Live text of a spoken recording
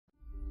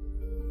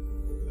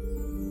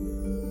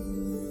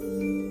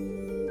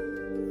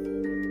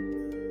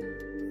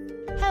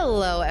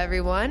Hello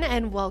everyone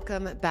and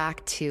welcome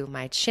back to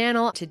my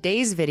channel.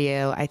 Today's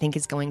video I think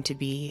is going to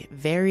be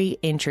very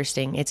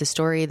interesting. It's a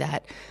story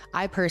that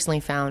I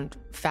personally found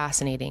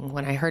fascinating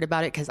when I heard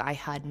about it because I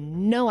had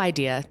no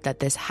idea that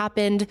this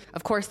happened.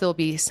 Of course, there'll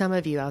be some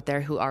of you out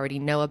there who already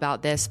know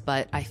about this,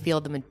 but I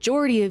feel the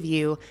majority of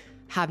you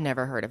have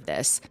never heard of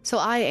this. So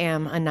I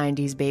am a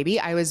 90s baby.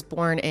 I was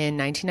born in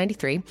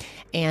 1993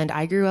 and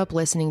I grew up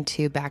listening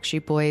to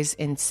Backstreet Boys,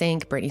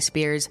 NSYNC, Britney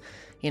Spears,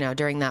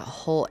 during that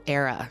whole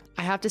era.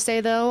 I have to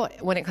say though,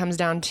 when it comes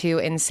down to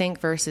NSYNC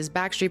versus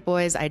Backstreet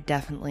Boys, I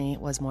definitely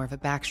was more of a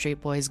Backstreet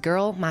Boys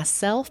girl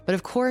myself. But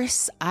of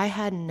course, I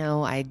had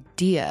no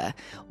idea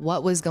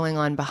what was going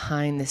on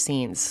behind the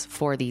scenes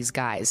for these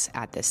guys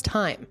at this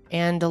time.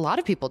 And a lot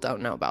of people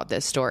don't know about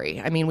this story.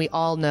 I mean, we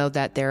all know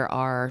that there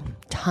are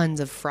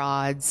tons of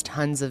frauds,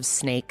 tons of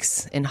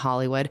snakes in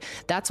Hollywood.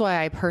 That's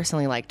why I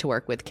personally like to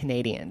work with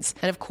Canadians.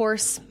 And of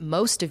course,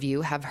 most of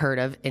you have heard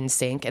of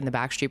NSYNC and the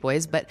Backstreet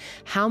Boys, but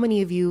how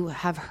many of you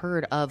have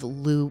heard of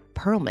Lou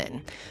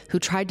Pearlman, who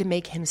tried to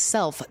make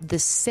himself the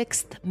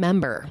sixth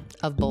member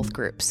of both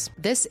groups?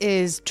 This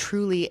is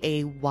truly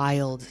a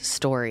wild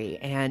story,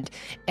 and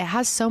it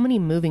has so many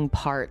moving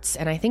parts.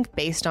 And I think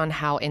based on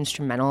how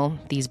instrumental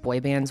these boy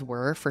bands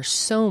were for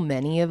so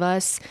many of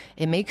us,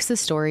 it makes the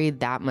story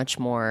that much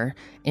more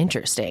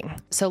interesting.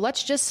 So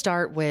let's just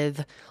start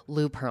with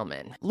Lou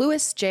Pearlman.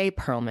 Louis J.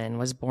 Pearlman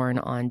was born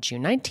on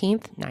June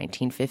 19th,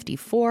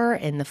 1954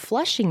 in the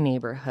Flushing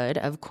neighborhood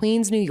of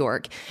Queens, New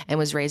York, and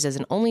was raised as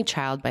an only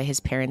child by his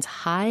parents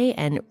Hy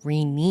and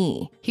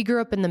Renee. He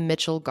grew up in the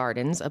Mitchell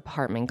Gardens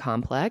apartment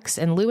complex,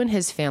 and Lou and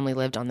his family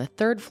lived on the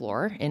third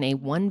floor in a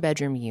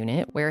one-bedroom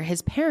unit where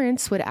his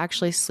parents would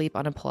actually sleep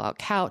on a pull-out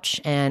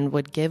couch and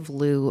would give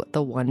Lou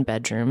the one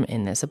bedroom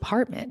in this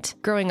apartment.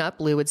 Growing up,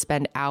 Lou would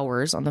spend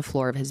hours on the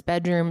floor of his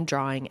bedroom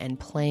drawing and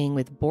playing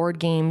with board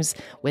games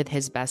with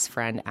his best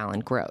friend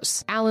Alan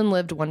Gross. Alan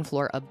lived one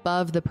floor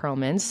above the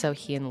Pearlmans, so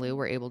he and Lou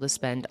were able to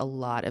spend a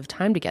lot of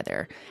time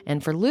together.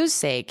 And for Lou's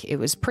sake, it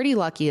was pretty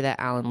lucky that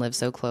Alan lived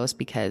so close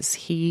because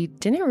he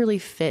didn't really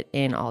fit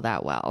in all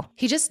that well.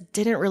 He just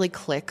didn't really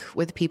click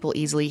with people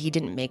easily. He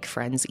didn't make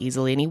friends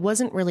easily, and he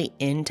wasn't really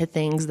into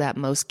things that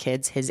most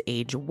kids his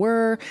age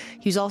were.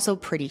 He was also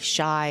pretty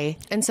shy.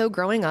 And so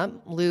growing up,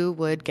 Lou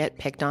would get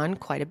picked on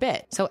quite a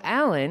bit. So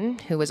Alan,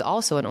 who was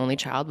also an only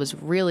child, was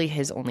really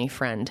his only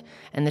friend.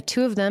 And the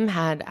two of them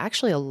had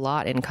actually a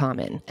lot in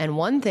common. And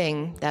one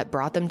thing that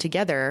brought them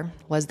together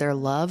was their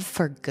love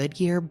for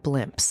Goodyear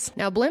blimps.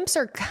 Now, blimps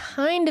are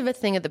kind of a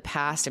thing of the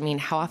past. I mean,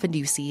 how often do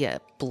you see a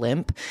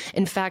blimp?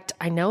 In fact,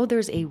 I know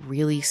there's a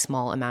really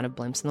small amount of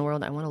blimps in the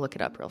world. I want to look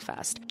it up real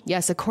fast.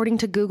 Yes, according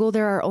to Google,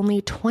 there are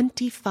only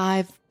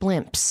 25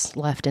 blimps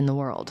left in the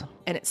world.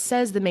 And it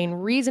says the main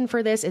reason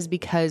for this is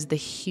because the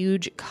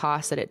huge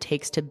cost that it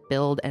takes to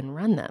build and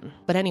run them.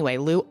 But anyway,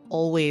 Lou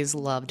always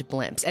loved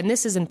blimps, and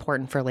this is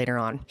important for later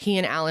on. He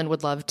and Alan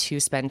would love to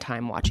spend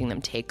time watching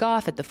them take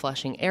off at the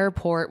Flushing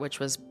airport, which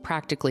was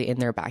practically in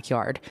their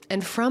backyard.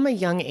 And from a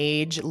young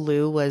age,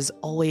 Lou was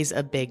always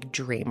a big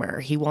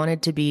dreamer. He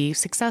wanted to be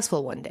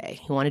successful one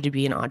day. He wanted to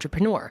be an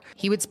entrepreneur.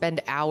 He would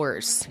spend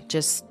hours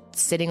just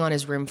sitting on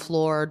his room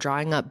floor,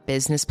 drawing up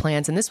business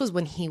plans. And this was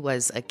when he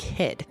was a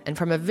kid. And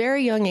from a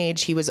very young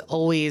age, he was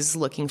always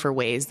looking for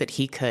ways that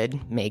he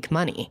could make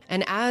money.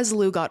 And as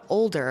Lou got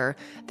older,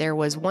 there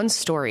was one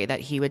story that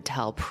he would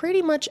tell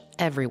pretty much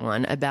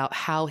everyone about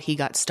how he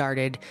got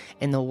started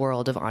in the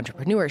world of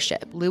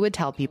entrepreneurship. Lou would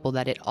tell people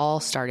that it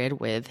all started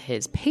with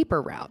his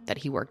paper route that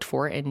he worked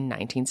for in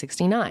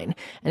 1969.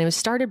 And it was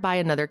started by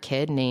another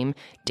kid named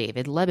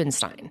David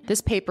Lebenstein.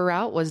 This paper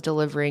route was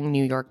delivering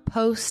New York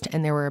Post,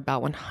 and there were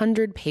about 100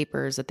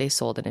 papers that they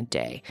sold in a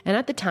day. And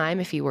at the time,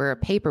 if you were a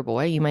paper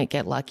boy, you might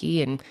get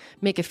lucky and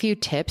make a few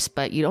tips,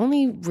 but you'd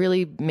only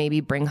really maybe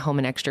bring home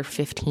an extra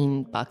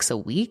 $15 a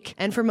week.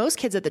 And for most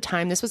kids at the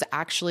time, this was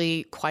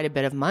actually quite a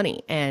bit of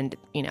money. And,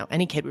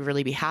 any kid would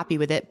really be happy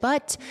with it,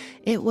 but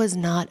it was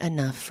not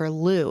enough for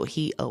Lou.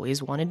 He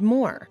always wanted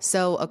more.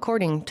 So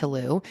according to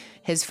Lou,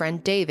 his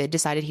friend David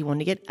decided he wanted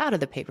to get out of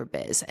the paper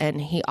biz,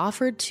 and he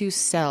offered to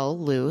sell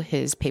Lou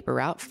his paper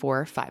route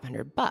for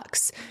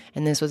 $500.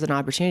 And this was an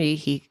opportunity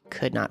he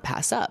could not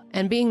pass up.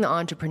 And being the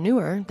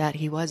entrepreneur that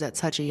he was at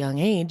such a young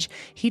age,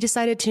 he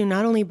decided to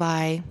not only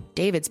buy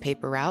David's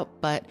paper route,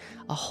 but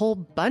a whole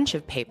bunch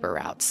of paper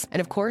routes.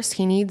 And of course,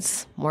 he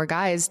needs more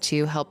guys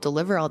to help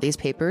deliver all these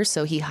papers,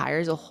 so he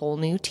hires a whole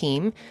new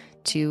team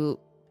to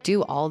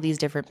do all these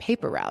different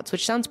paper routes,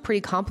 which sounds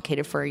pretty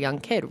complicated for a young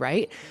kid,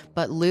 right?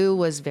 But Lou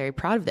was very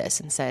proud of this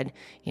and said,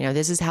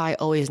 this is how I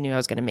always knew I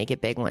was going to make it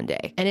big one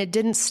day. And it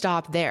didn't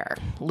stop there.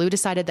 Lou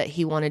decided that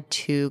he wanted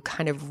to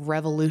kind of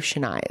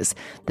revolutionize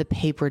the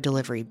paper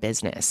delivery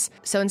business.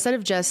 So instead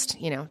of just,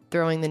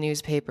 throwing the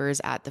newspapers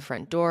at the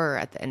front door or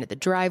at the end of the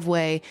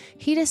driveway,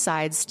 he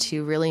decides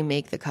to really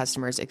make the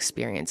customer's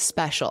experience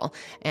special.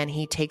 And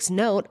he takes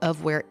note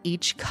of where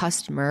each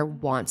customer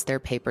wants their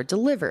paper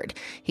delivered.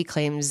 He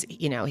claims,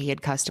 He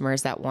had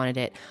customers that wanted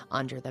it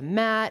under the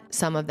mat,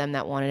 some of them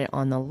that wanted it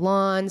on the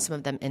lawn, some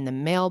of them in the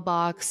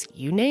mailbox,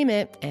 you name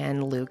it,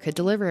 and Lou could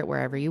deliver it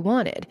wherever you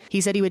wanted.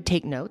 He said he would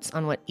take notes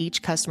on what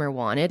each customer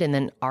wanted and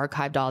then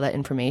archived all that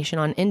information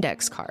on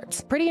index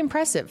cards. Pretty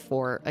impressive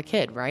for a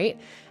kid, right?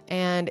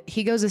 And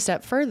he goes a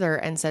step further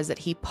and says that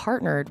he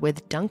partnered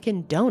with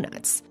Dunkin'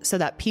 Donuts so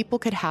that people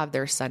could have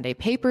their Sunday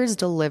papers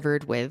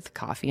delivered with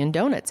coffee and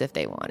donuts if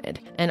they wanted.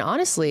 And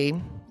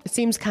honestly, it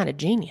seems kind of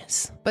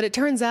genius. But it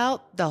turns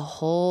out the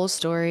whole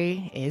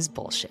story is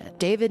bullshit.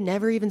 David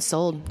never even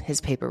sold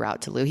his paper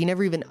route to Lou. He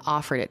never even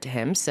offered it to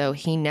him. So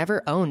he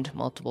never owned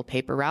multiple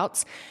paper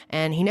routes,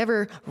 and he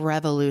never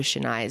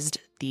revolutionized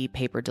the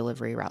paper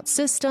delivery route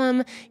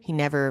system. He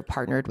never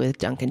partnered with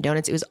Dunkin'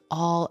 Donuts. It was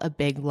all a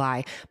big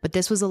lie. But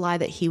this was a lie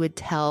that he would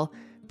tell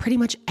pretty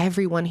much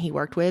everyone he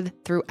worked with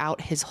throughout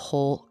his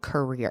whole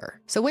career.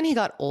 So when he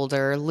got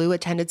older, Lou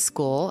attended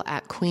school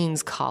at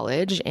Queens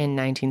College in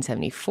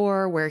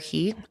 1974, where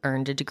he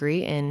earned a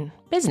degree in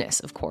business,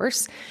 of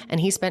course, and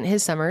he spent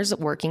his summers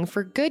working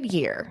for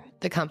Goodyear,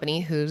 the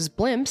company whose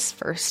blimps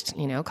first,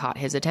 caught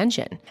his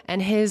attention. And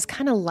his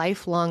kind of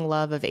lifelong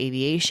love of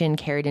aviation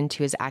carried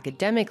into his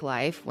academic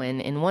life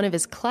when in one of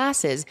his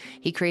classes,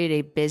 he created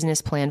a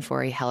business plan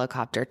for a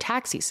helicopter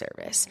taxi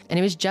service. And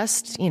it was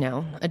just,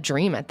 a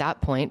dream at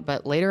that point,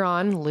 but later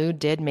on, Lou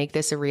did make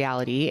this a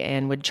reality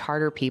and would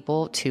charter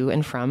people to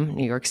and from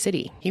New York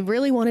City. He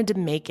really wanted to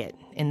make it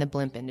in the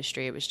blimp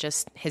industry. It was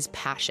just his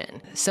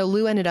passion. So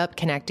Lou ended up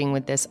connecting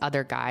with this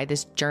other guy,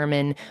 this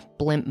German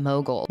blimp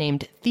mogul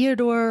named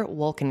Theodor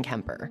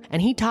Wolkenkemper.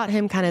 And he taught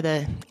him kind of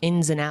the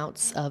ins and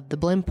outs of the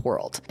blimp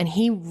world. And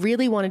he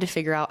really wanted to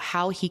figure out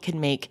how he could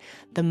make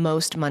the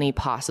most money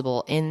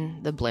possible in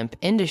the blimp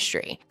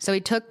industry. So he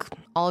took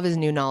all of his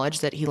new knowledge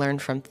that he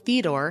learned from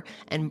Theodor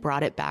and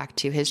brought it back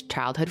to his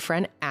childhood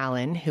friend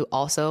Alan, who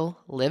also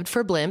lived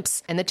for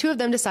blimps. And the two of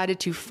them decided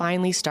to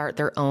finally start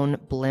their own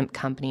blimp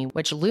company,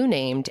 which Lou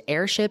named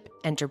Airship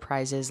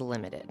Enterprises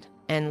Limited.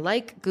 And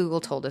like Google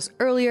told us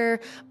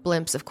earlier,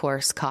 blimps, of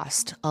course,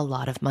 cost a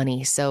lot of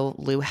money, so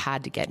Lou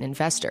had to get an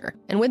investor.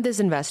 And with this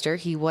investor,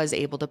 he was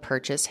able to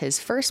purchase his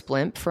first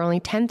blimp for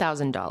only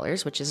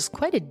 $10,000, which is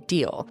quite a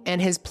deal.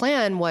 And his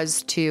plan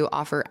was to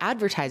offer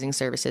advertising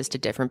services to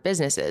different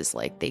businesses,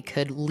 like they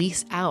could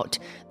lease out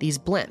these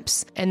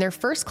blimps. And their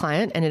first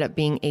client ended up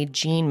being a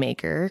jean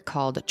maker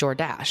called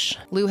Jordache.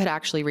 Lou had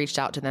actually reached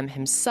out to them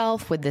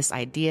himself with this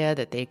idea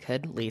that they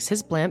could lease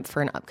his blimp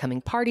for an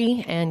upcoming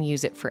party and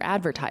use it for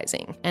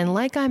advertising. And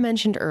like I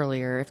mentioned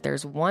earlier, if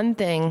there's one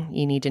thing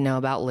you need to know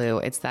about Lou,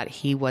 it's that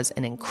he was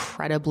an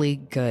incredibly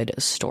good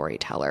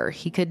storyteller.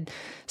 He could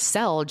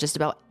sell just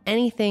about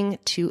anything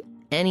to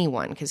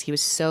anyone because he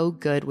was so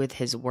good with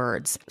his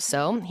words.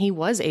 So he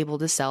was able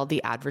to sell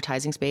the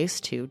advertising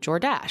space to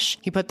Jordache.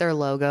 He put their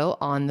logo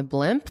on the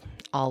blimp.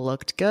 All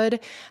looked good.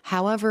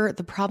 However,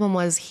 the problem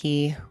was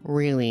he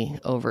really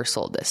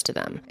oversold this to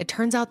them. It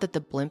turns out that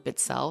the blimp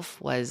itself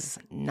was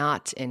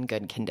not in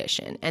good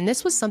condition. And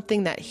this was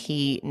something that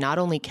he not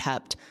only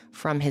kept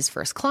from his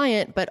first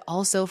client, but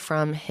also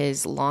from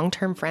his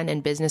long-term friend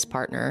and business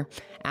partner,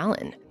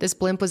 Alan. This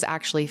blimp was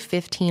actually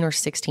 15 or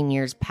 16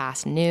 years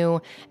past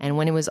new, and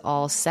when it was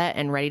all set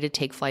and ready to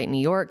take flight in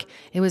New York,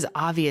 it was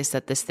obvious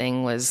that this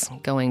thing was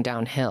going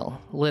downhill,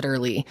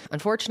 literally.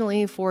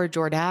 Unfortunately for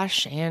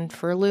Jordache and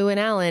for Lou and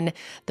Alan,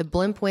 the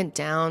blimp went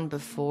down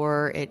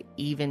before it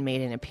even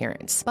made an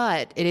appearance.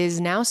 But it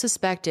is now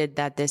suspected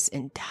that this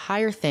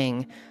entire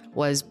thing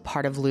was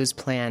part of Lou's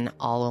plan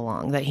all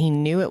along, that he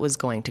knew it was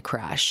going to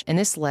crash. And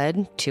this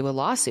led to a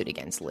lawsuit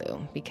against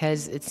Lou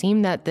because it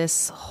seemed that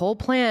this whole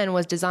plan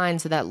was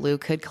designed so that Lou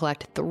could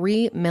collect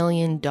 $3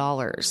 million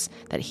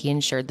that he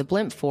insured the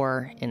blimp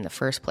for in the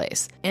first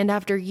place. And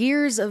after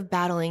years of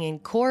battling in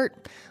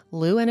court,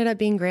 Lou ended up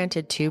being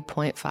granted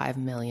 $2.5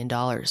 million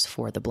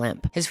for the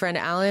blimp. His friend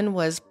Alan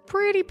was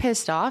pretty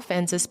pissed off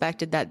and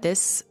suspected that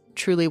this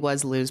truly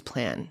was Lou's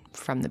plan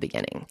from the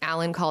beginning.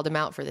 Alan called him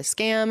out for the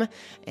scam,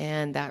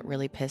 and that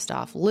really pissed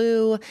off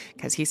Lou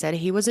because he said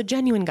he was a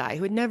genuine guy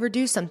who would never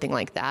do something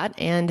like that,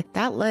 and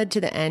that led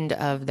to the end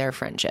of their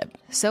friendship.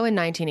 So in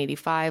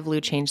 1985,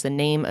 Lou changed the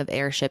name of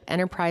Airship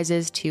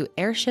Enterprises to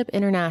Airship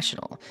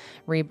International,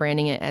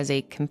 rebranding it as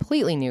a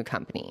completely new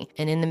company.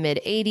 And in the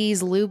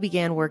mid-'80s, Lou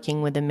began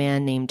working with a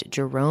man named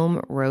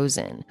Jerome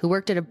Rosen, who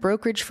worked at a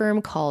brokerage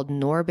firm called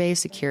Norbay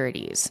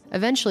Securities.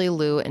 Eventually,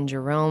 Lou and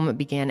Jerome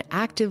began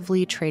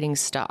actively trading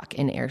stock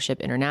in Airship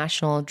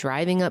International,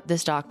 driving up the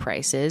stock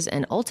prices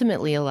and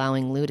ultimately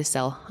allowing Lou to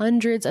sell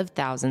hundreds of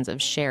thousands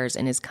of shares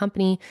in his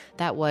company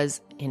that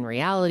was, in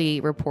reality,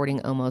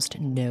 reporting almost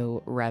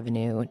no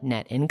revenue,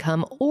 net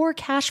income, or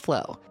cash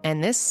flow.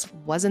 And this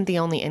wasn't the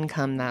only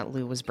income that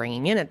Lou was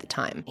bringing in at the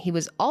time. He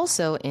was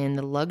also in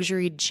the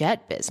luxury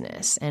jet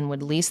business and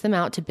would lease them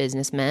out to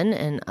businessmen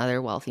and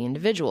other wealthy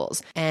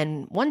individuals.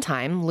 And one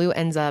time, Lou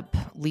ends up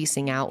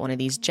leasing out one of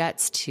these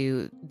jets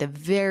to the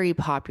very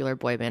popular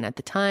boy band at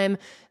the time,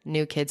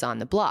 New Kids on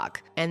the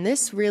Block. And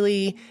this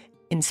really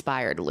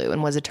inspired Lou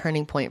and was a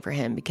turning point for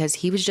him because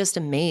he was just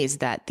amazed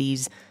that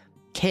these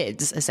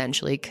kids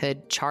essentially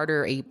could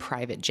charter a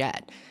private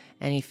jet.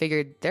 And he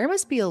figured there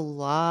must be a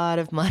lot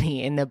of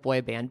money in the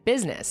boy band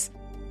business.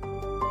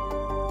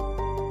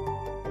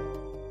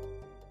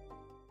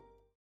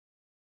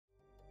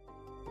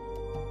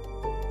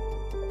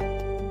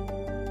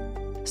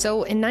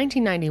 So in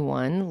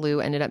 1991, Lou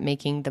ended up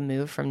making the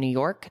move from New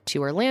York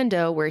to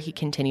Orlando, where he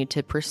continued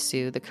to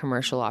pursue the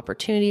commercial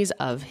opportunities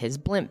of his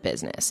blimp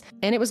business.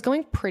 And it was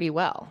going pretty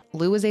well.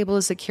 Lou was able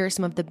to secure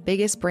some of the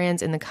biggest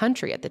brands in the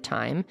country at the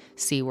time: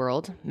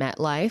 SeaWorld,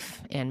 MetLife,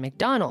 and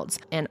McDonald's.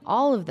 And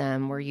all of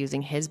them were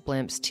using his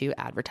blimps to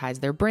advertise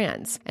their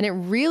brands. And it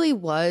really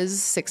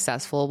was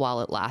successful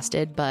while it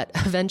lasted, but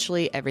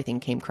eventually everything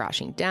came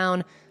crashing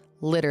down.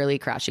 Literally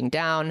crashing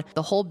down.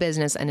 The whole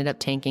business ended up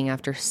tanking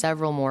after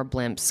several more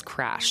blimps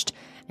crashed,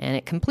 and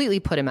it completely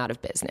put him out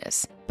of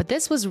business. But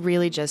this was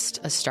really just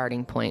a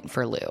starting point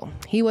for Lou.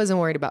 He wasn't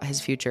worried about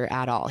his future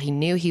at all. He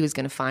knew he was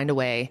going to find a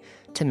way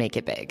to make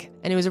it big.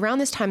 And it was around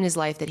this time in his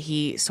life that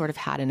he sort of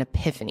had an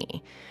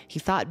epiphany. He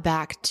thought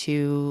back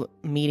to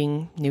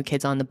meeting New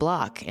Kids on the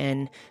Block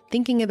and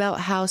thinking about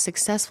how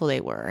successful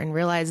they were, and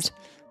realized,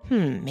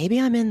 maybe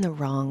I'm in the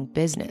wrong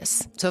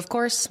business. So of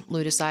course,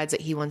 Lou decides that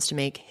he wants to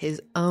make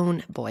his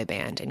own boy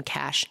band and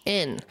cash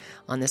in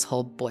on this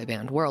whole boy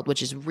band world,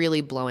 which is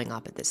really blowing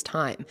up at this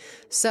time.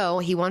 So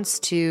he wants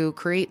to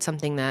create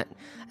something that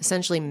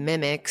essentially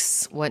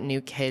mimics what New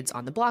Kids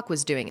on the Block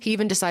was doing. He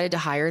even decided to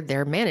hire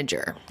their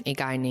manager, a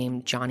guy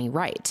named Johnny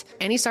Wright.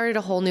 And he started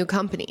a whole new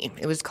company.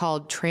 It was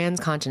called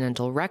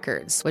Transcontinental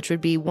Records, which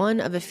would be one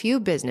of a few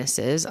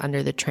businesses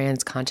under the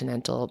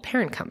Transcontinental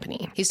parent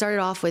company. He started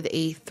off with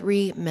a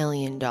 $3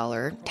 million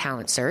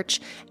talent search,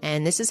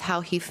 and this is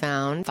how he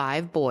found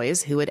 5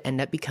 boys who would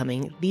end up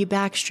becoming the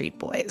Backstreet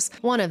Boys.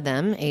 One of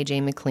them,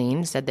 AJ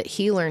McLean, said that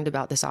he learned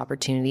about this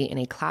opportunity in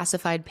a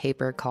classified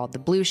paper called The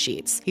Blue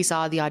Sheets. He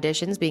saw the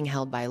auditions being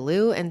held by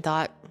Lou and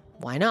thought,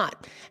 why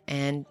not?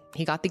 And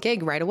he got the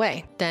gig right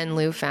away. Then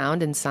Lou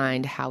found and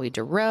signed Howie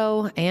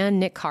Dorough and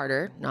Nick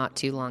Carter not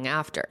too long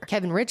after.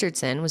 Kevin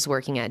Richardson was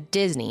working at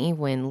Disney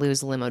when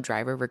Lou's limo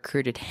driver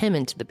recruited him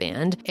into the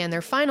band. And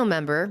their final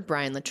member,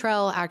 Brian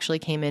Luttrell, actually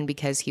came in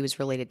because he was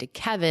related to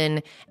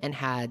Kevin and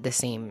had the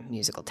same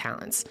musical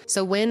talents.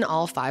 So when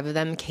all 5 of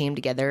them came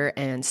together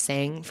and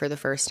sang for the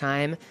first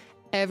time,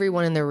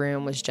 everyone in the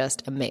room was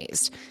just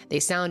amazed. They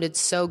sounded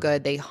so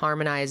good. They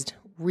harmonized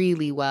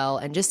really well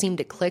and just seemed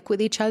to click with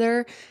each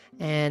other.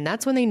 And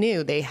that's when they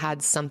knew they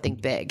had something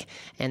big.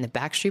 And the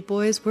Backstreet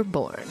Boys were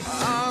born.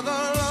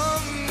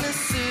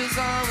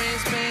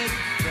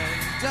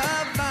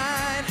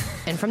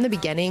 And from the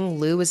beginning,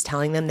 Lou was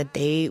telling them that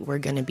they were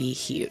going to be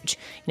huge,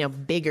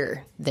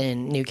 bigger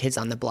than New Kids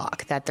on the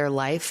Block, that their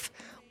life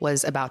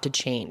was about to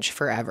change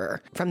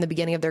forever. From the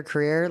beginning of their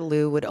career,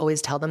 Lou would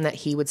always tell them that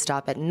he would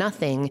stop at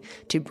nothing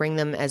to bring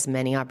them as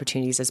many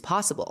opportunities as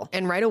possible.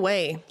 And right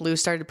away, Lou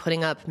started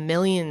putting up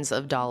millions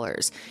of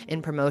dollars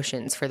in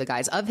promotions for the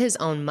guys of his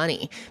own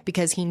money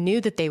because he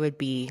knew that they would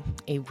be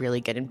a really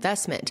good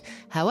investment.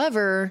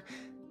 However,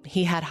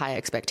 he had high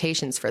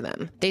expectations for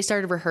them. They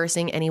started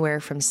rehearsing anywhere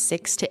from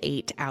 6 to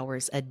 8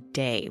 hours a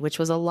day, which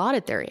was a lot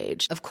at their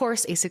age. Of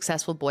course, a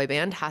successful boy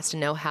band has to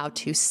know how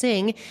to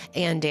sing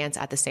and dance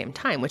at the same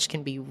time, which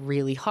can be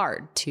really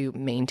hard to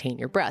maintain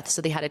your breath.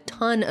 So they had a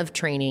ton of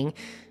training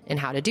in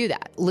how to do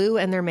that. Lou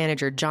and their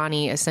manager,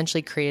 Johnny,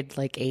 essentially created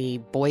like a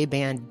boy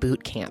band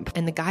boot camp.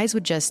 And the guys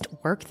would just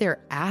work their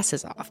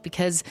asses off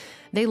because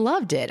they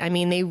loved it. I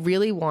mean, they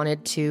really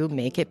wanted to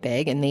make it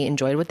big and they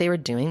enjoyed what they were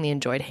doing. They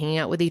enjoyed hanging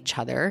out with each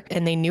other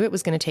and they knew it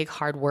was going to take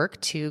hard work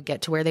to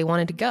get to where they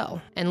wanted to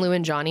go. And Lou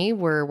and Johnny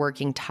were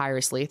working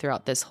tirelessly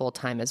throughout this whole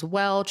time as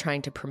well,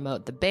 trying to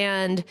promote the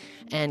band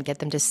and get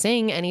them to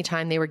sing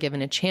anytime they were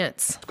given a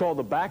chance. It's called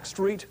the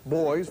Backstreet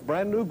Boys,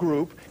 brand new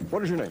group.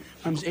 What is your name?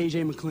 I'm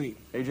AJ McLean.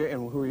 AJ,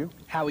 and who are you?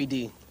 Howie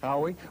D.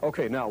 Howie?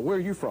 Okay, now, where are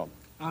you from?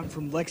 I'm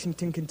from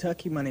Lexington,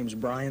 Kentucky. My name's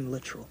Brian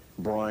Luttrell.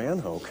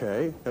 Brian,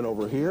 okay. And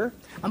over here?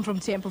 I'm from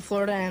Tampa,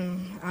 Florida,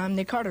 and I'm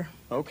Nick Carter.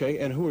 Okay,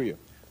 and who are you?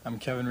 I'm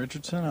Kevin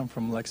Richardson. I'm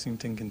from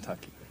Lexington,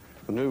 Kentucky.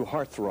 The new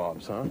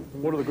heartthrobs, huh?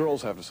 What do the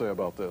girls have to say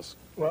about this?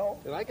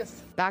 Well, I guess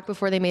back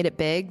before they made it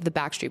big, the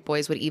Backstreet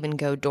Boys would even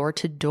go door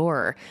to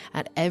door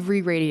at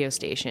every radio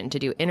station to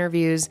do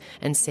interviews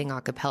and sing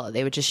a cappella.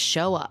 They would just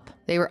show up.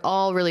 They were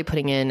all really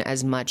putting in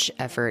as much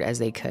effort as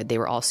they could. They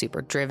were all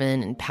super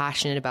driven and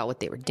passionate about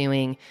what they were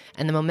doing,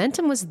 and the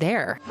momentum was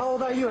there. How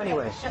old are you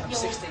anyway? I'm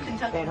 16.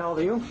 And how old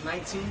are you?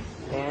 19.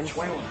 And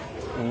 21.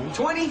 And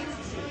 20.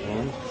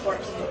 And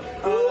 14.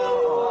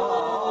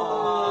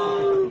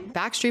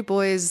 Backstreet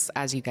Boys,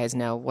 as you guys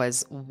know,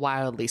 was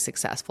wildly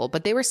successful,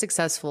 but they were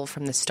successful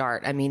from the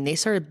start. I mean, they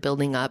started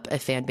building up a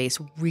fan base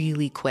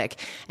really quick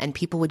and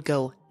people would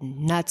go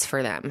nuts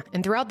for them.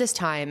 And throughout this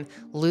time,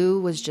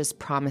 Lou was just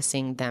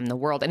promising them the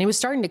world and it was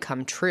starting to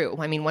come true.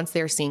 I mean, once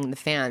they were seeing the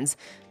fans,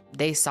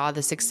 they saw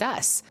the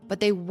success, but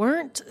they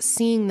weren't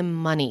seeing the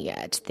money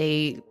yet.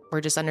 They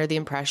were just under the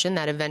impression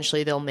that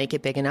eventually they'll make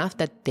it big enough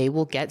that they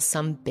will get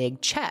some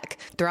big check.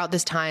 Throughout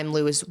this time,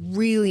 Lou was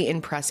really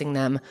impressing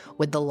them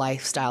with the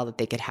lifestyle that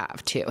they could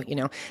have too,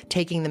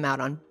 taking them out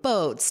on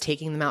boats,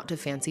 taking them out to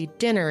fancy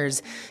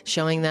dinners,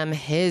 showing them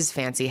his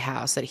fancy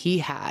house that he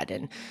had,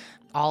 and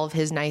all of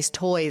his nice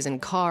toys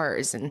and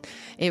cars. And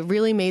it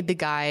really made the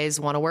guys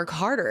want to work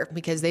harder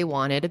because they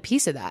wanted a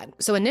piece of that.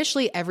 So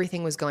initially,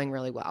 everything was going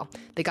really well.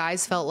 The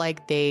guys felt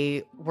like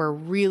they were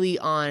really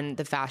on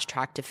the fast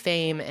track to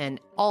fame and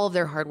all of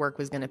their hard work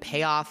was going to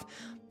pay off.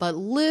 But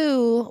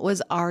Lou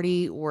was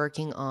already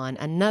working on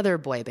another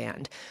boy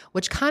band,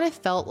 which kind of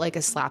felt like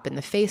a slap in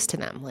the face to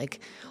them.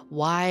 Like,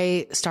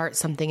 why start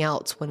something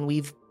else when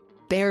we've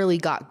barely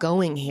got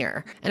going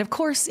here? And of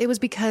course, it was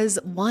because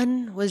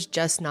one was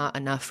just not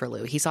enough for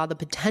Lou. He saw the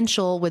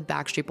potential with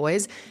Backstreet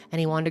Boys and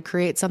he wanted to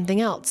create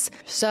something else.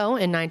 So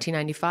in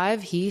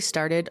 1995, he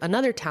started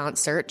another talent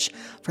search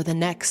for the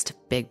next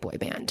big boy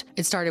band.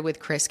 It started with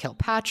Chris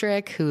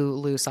Kilpatrick, who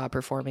Lou saw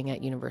performing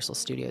at Universal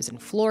Studios in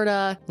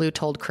Florida. Lou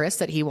told Chris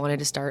that he wanted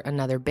to start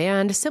another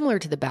band similar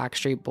to the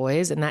Backstreet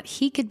Boys and that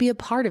he could be a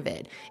part of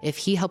it if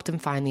he helped him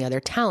find the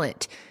other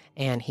talent.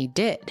 And he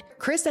did.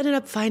 Chris ended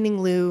up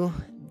finding Lou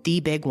the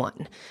big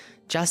one,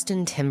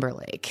 Justin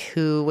Timberlake,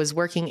 who was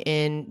working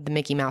in the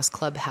Mickey Mouse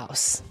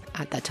Clubhouse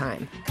at that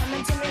time.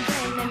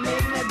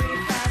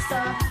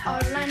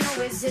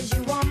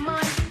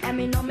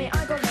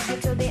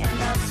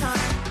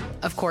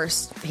 Of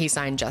course, he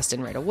signed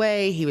Justin right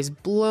away. He was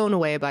blown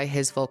away by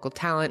his vocal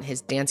talent, his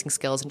dancing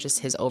skills, and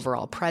just his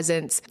overall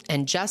presence.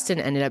 And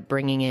Justin ended up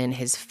bringing in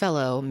his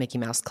fellow Mickey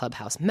Mouse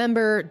Clubhouse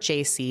member,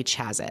 JC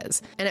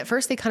Chazes. And at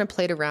first, they kind of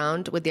played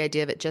around with the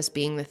idea of it just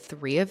being the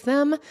three of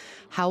them.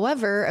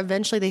 However,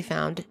 eventually they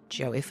found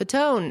Joey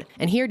Fatone.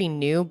 And he already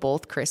knew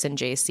both Chris and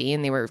JC,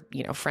 and they were,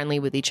 friendly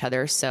with each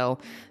other. So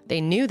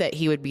they knew that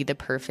he would be the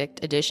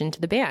perfect addition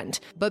to the band.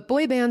 But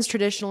boy bands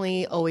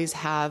traditionally always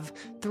have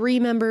 3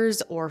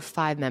 members or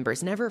 5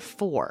 members, never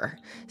 4.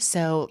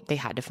 So they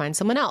had to find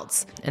someone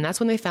else. And that's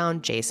when they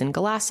found Jason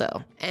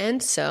Galasso.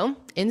 And so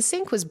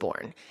NSYNC was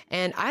born.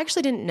 And I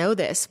actually didn't know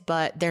this,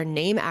 but their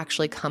name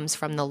actually comes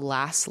from the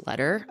last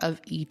letter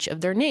of each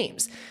of their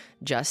names.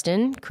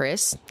 Justin,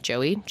 Chris,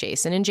 Joey,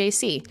 Jason, and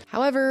JC.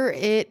 However,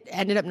 it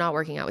ended up not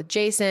working out with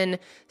Jason,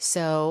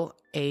 so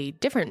a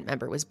different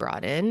member was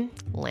brought in,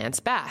 Lance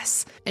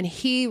Bass, and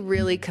he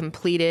really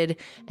completed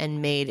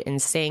and made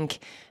NSYNC,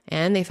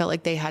 and they felt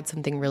like they had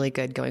something really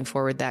good going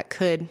forward that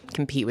could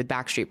compete with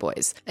Backstreet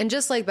Boys. And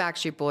just like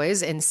Backstreet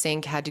Boys,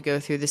 NSYNC had to go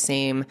through the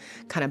same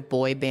kind of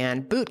boy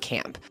band boot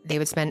camp. They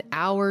would spend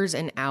hours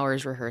and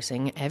hours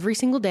rehearsing every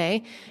single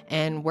day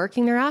and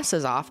working their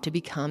asses off to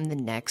become the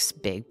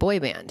next big boy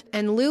band.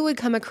 And Lou would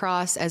come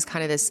across as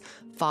kind of this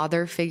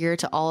father figure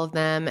to all of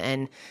them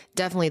and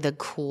definitely the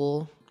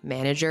cool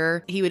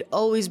manager. He would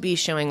always be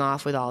showing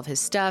off with all of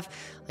his stuff.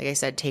 Like I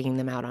said, taking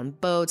them out on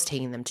boats,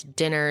 taking them to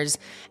dinners.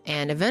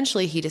 And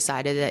eventually he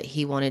decided that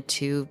he wanted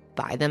to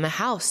buy them a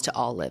house to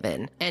all live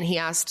in. And he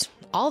asked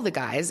all the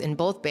guys in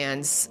both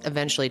bands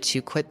eventually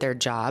to quit their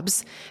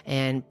jobs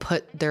and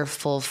put their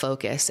full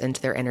focus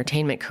into their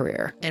entertainment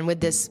career. And with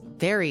this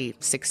very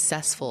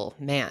successful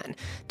man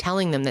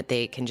telling them that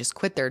they can just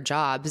quit their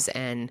jobs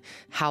and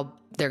how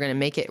they're going to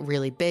make it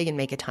really big and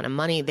make a ton of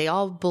money, they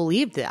all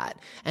believed that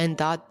and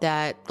thought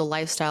that the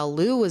lifestyle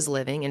Lou was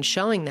living and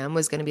showing them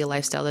was going to be a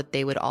lifestyle that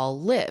they would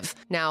all live.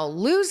 Now,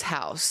 Lou's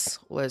house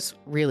was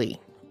really,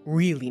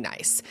 really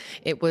nice.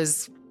 It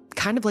was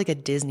kind of like a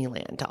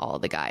Disneyland to all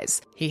the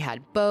guys. He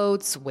had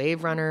boats,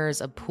 wave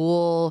runners, a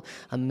pool,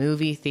 a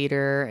movie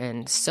theater,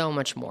 and so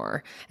much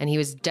more. And he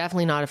was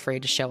definitely not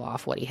afraid to show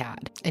off what he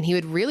had. And he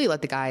would really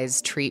let the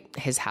guys treat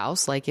his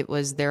house like it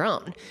was their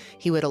own.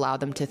 He would allow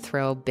them to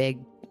throw big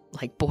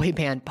boy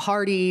band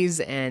parties,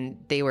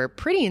 and they were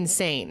pretty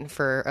insane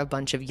for a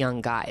bunch of young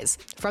guys.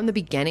 From the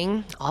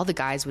beginning, all the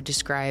guys would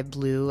describe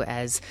Lou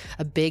as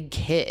a big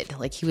kid,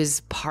 like he was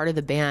part of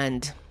the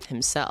band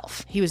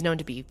himself. He was known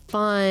to be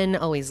fun,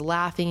 always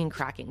laughing and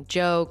cracking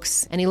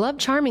jokes, and he loved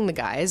charming the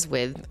guys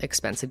with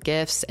expensive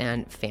gifts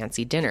and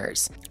fancy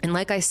dinners. And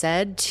like I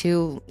said,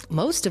 to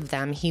most of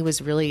them, he was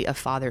really a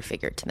father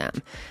figure to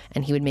them,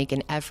 and he would make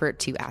an effort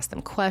to ask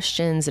them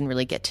questions and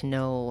really get to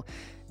know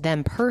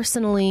them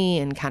personally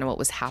and kind of what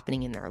was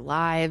happening in their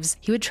lives.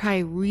 He would try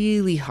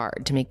really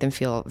hard to make them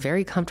feel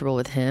very comfortable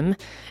with him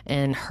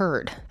and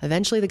heard.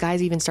 Eventually, the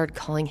guys even started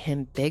calling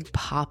him Big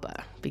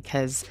Papa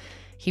because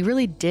he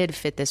really did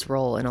fit this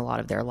role in a lot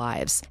of their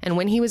lives. And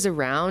when he was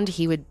around,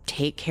 he would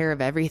take care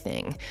of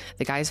everything.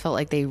 The guys felt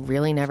like they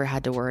really never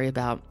had to worry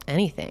about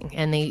anything,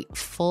 and they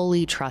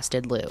fully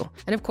trusted Lou.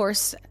 And of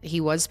course, he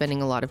was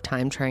spending a lot of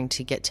time trying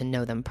to get to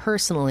know them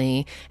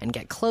personally and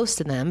get close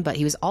to them, but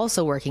he was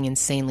also working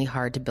insanely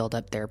hard to build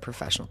up their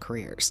professional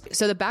careers.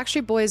 So the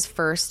Backstreet Boys'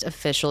 first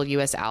official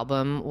US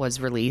album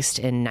was released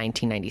in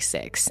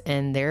 1996,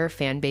 and their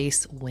fan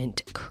base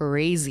went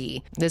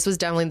crazy. This was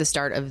definitely the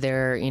start of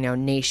their,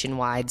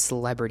 nationwide nationwide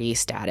celebrity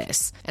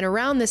status. And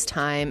around this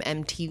time,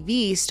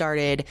 MTV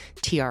started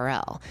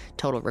TRL,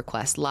 Total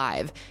Request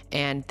Live,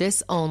 and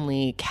this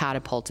only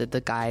catapulted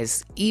the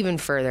guys even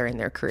further in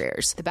their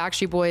careers. The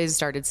Backstreet Boys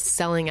started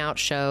selling out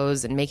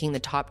shows and making the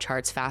top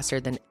charts faster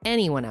than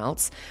anyone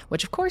else,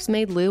 which of course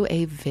made Lou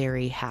a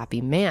very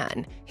happy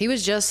man. He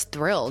was just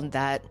thrilled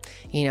that,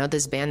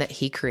 this band that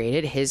he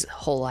created, his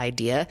whole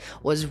idea,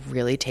 was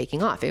really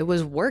taking off. It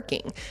was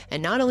working.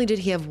 And not only did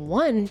he have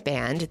one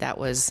band that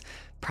was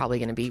probably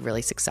going to be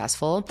really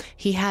successful,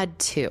 he had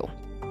two.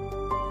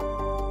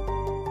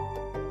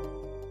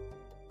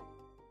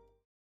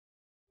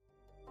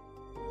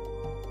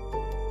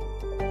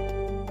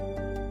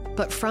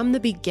 But from the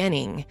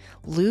beginning,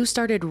 Lou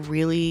started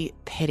really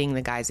pitting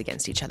the guys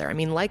against each other. I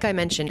mean, like I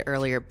mentioned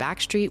earlier,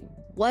 Backstreet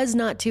was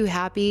not too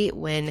happy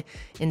when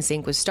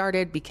NSYNC was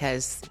started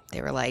because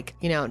they were like,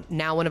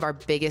 now one of our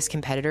biggest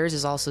competitors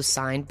is also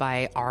signed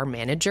by our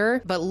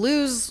manager. But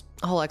Lou's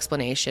whole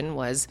explanation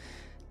was,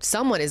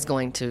 someone is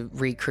going to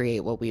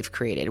recreate what we've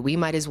created. We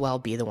might as well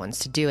be the ones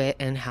to do it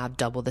and have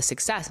double the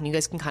success. And you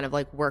guys can kind of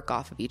like work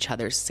off of each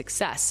other's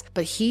success.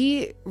 But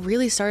he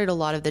really started a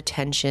lot of the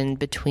tension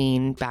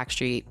between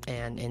Backstreet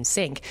and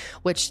NSYNC,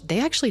 which they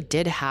actually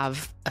did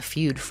have a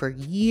feud for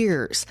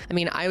years. I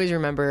mean, I always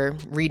remember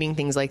reading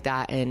things like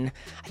that, and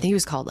I think it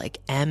was called like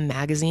M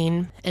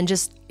Magazine, and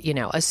just,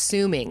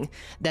 assuming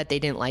that they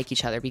didn't like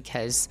each other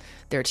because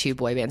they're two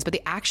boy bands, but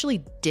they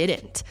actually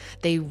didn't.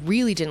 They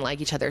really didn't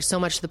like each other, so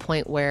much to the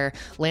point where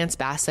Lance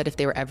Bass said if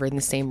they were ever in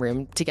the same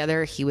room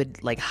together, he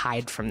would like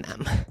hide from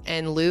them.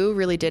 And Lou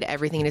really did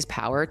everything in his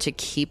power to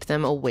keep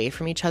them away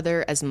from each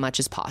other as much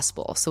as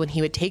possible. So when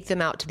he would take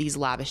them out to these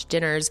lavish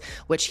dinners,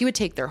 which he would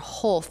take their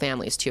whole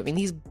families to, I mean,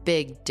 these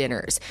big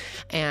dinners,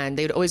 and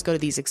they would always go to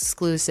these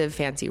exclusive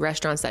fancy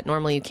restaurants that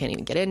normally you can't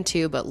even get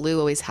into, but Lou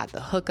always had the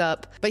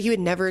hookup. But he would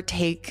never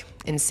take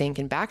NSYNC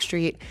and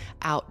Backstreet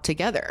out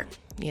together.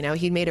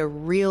 He made a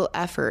real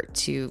effort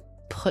to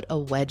put a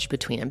wedge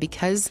between them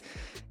because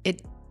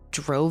it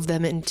drove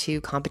them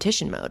into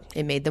competition mode.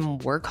 It made them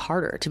work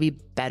harder to be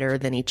better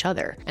than each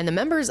other. And the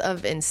members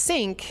of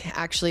NSYNC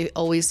actually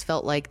always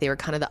felt like they were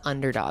kind of the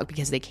underdog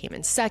because they came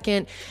in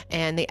second,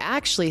 and they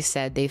actually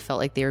said they felt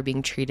like they were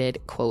being treated,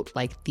 quote,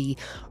 like the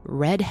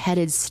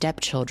redheaded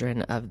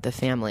stepchildren of the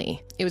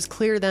family. It was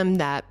clear to them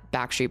that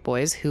Backstreet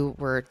Boys, who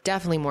were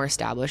definitely more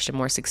established and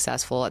more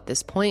successful at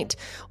this point,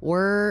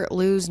 were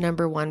Lou's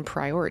number one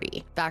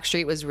priority.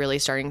 Backstreet was really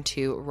starting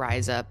to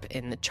rise up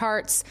in the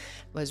charts,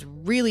 was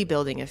really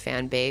building a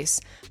fan base,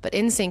 but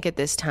NSYNC at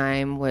this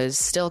time was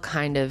still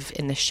kind of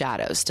in the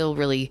shadows, still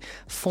really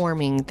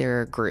forming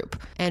their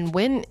group. And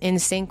when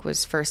NSYNC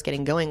was first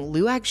getting going,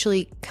 Lou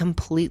actually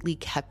completely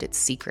kept it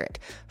secret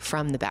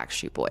from the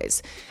Backstreet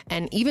Boys,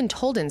 and even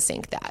told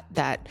NSYNC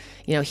that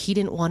he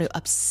didn't want to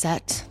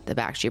upset the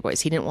Backstreet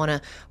Boys. He didn't want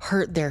to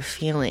hurt their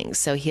feelings,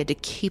 so he had to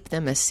keep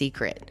them a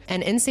secret.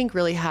 And NSYNC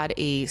really had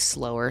a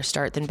slower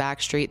start than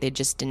Backstreet. They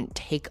just didn't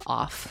take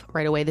off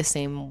right away the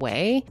same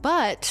way.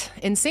 But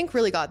NSYNC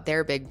really got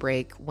their big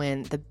break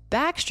when the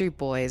Backstreet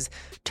Boys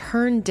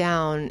turned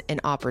down an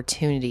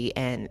opportunity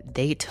and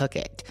they took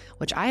it,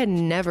 which I had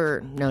never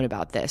known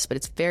about this, but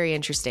it's very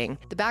interesting.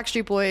 The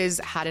Backstreet Boys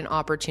had an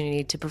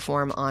opportunity to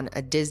perform on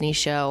a Disney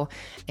show,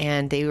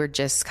 and they were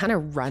just kind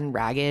of run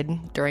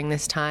ragged during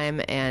this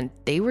time, and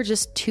they were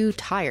just too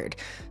tired.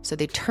 So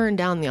they turned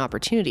down the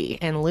opportunity.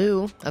 And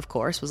Lou, of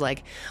course, was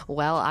like,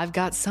 well, I've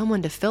got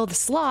someone to fill the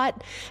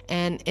slot.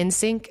 And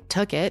NSYNC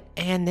took it,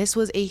 and this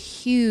was a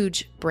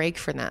huge break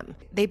for them.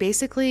 They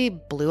basically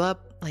blew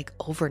up like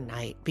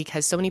overnight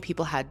because so many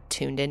people had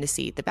tuned in to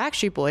see the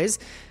Backstreet Boys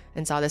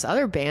and saw this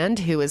other band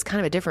who was kind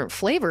of a different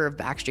flavor of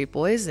Backstreet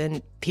Boys,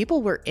 and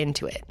people were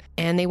into it.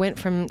 And they went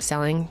from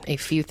selling a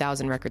few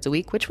thousand records a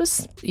week, which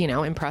was,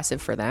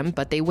 impressive for them,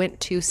 but they went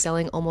to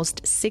selling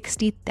almost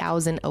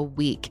 60,000 a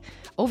week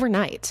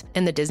overnight.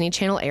 And the Disney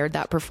Channel aired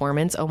that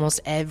performance almost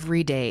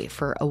every day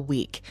for a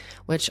week,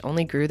 which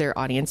only grew their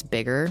audience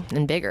bigger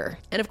and bigger.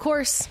 And of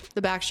course,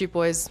 the Backstreet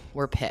Boys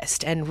were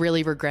pissed and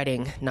really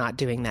regretting not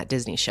doing that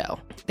Disney show.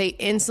 They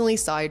instantly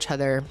saw each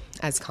other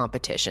as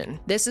competition.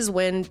 This is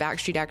when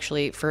Backstreet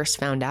actually first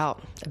found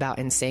out about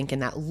NSYNC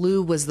and that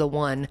Lou was the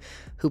one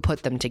who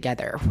put them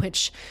together,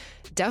 which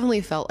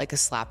definitely felt like a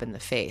slap in the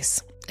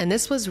face. And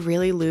this was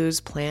really Lou's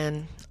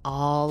plan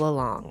all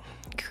along.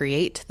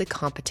 Create the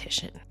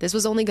competition. This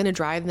was only going to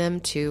drive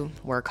them to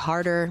work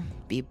harder,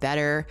 be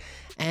better,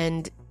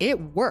 and it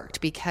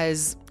worked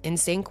because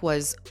NSYNC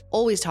was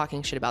always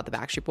talking shit about the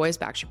Backstreet Boys.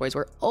 Backstreet Boys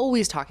were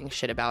always talking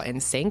shit about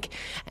NSYNC,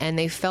 and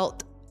they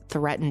felt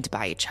threatened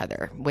by each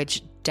other,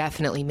 which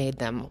definitely made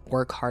them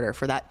work harder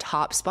for that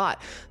top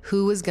spot.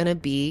 Who was going to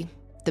be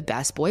the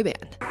best boy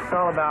band? It's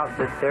all about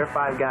that they're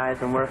five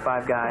guys and we're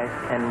five guys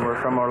and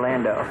we're from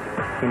Orlando,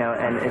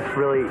 and it's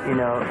really,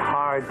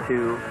 hard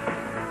to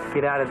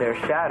get out of their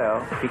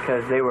shadow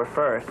because they were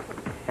first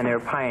and they were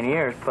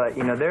pioneers, but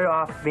they're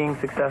off being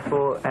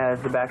successful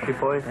as the Backstreet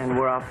Boys and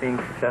we're off being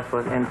successful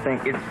as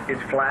NSYNC.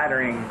 It's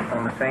flattering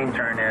on the same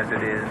turn as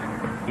it is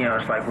you know,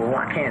 it's like, well,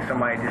 why can't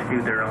somebody just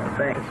do their own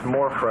thing? It's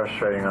more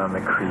frustrating on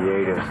the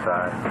creative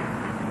side,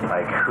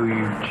 like who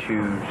you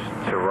choose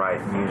to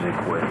write music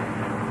with,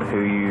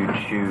 who you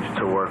choose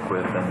to work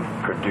with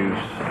and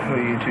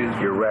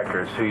produce your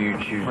records, who you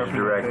choose to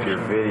direct your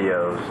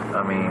videos.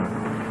 I mean,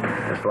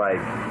 it's like,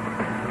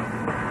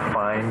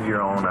 find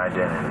your own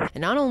identity.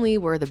 And not only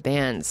were the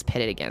bands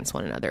pitted against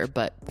one another,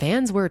 but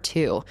fans were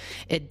too.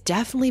 It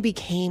definitely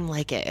became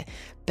like a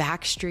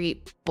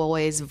Backstreet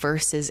Boys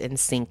versus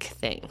NSYNC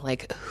thing.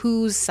 Like,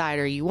 whose side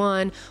are you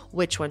on?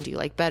 Which one do you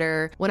like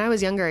better? When I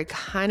was younger, I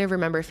kind of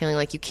remember feeling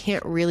like you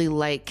can't really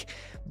like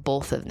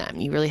both of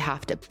them. You really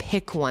have to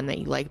pick one that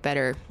you like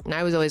better. And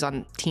I was always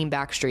on Team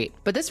Backstreet.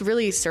 But this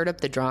really stirred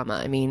up the drama.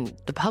 I mean,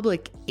 the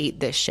public ate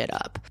this shit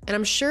up. And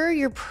I'm sure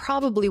you're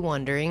probably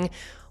wondering,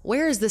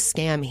 where is the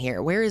scam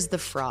here? Where is the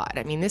fraud?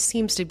 I mean, this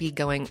seems to be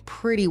going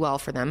pretty well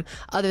for them,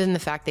 other than the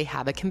fact they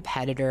have a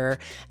competitor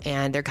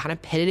and they're kind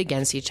of pitted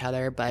against each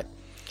other, but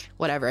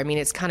whatever. I mean,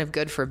 it's kind of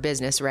good for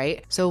business,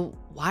 right? So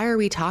why are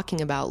we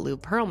talking about Lou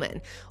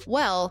Pearlman?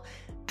 Well,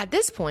 at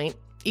this point,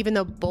 even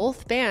though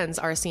both bands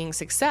are seeing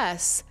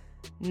success,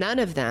 none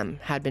of them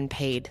had been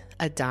paid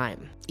a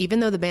dime. Even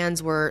though the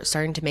bands were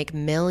starting to make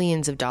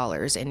millions of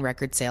dollars in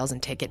record sales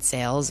and ticket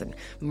sales and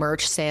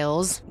merch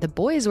sales, the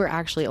boys were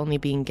actually only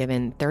being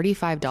given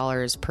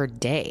 $35 per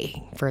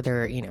day for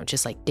their,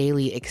 just like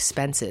daily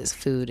expenses,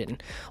 food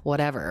and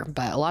whatever.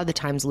 But a lot of the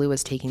times Lou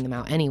was taking them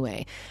out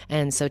anyway.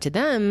 And so to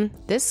them,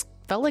 this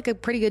felt like a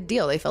pretty good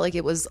deal. They felt like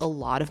it was a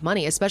lot of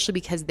money, especially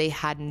because they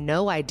had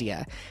no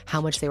idea how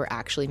much they were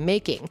actually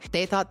making.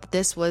 They thought that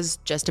this was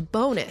just a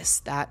bonus,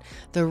 that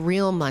the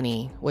real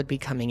money would be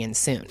coming in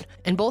soon.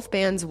 And both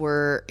bands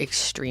were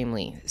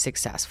extremely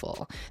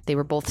successful. They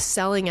were both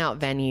selling out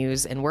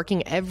venues and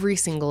working every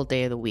single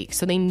day of the week.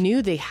 So they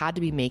knew they had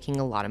to be making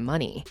a lot of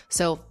money.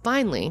 So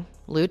finally,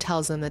 Lou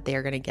tells them that they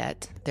are going to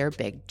get their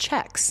big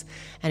checks,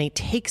 and he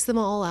takes them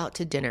all out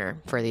to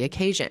dinner for the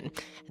occasion.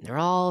 And they're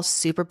all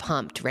super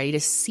pumped, ready to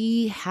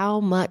see how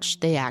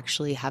much they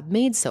actually have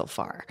made so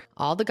far.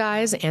 All the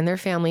guys and their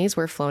families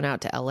were flown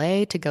out to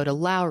LA to go to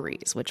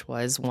Lowry's, which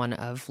was one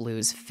of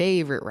Lou's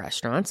favorite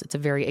restaurants. It's a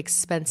very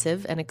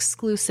expensive and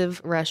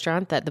exclusive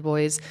restaurant that the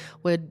boys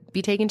would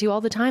be taken to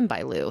all the time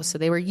by Lou, so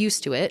they were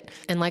used to it.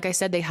 And like I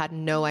said, they had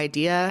no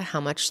idea how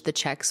much the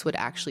checks would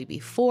actually be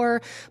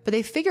for, but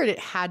they figured it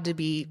had to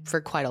be for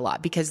quite a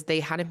lot because they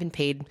hadn't been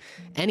paid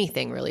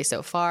anything really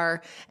so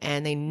far,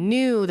 and they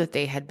knew that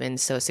they had been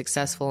so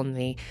successful, and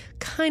they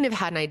kind of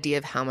had an idea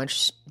of how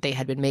much they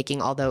had been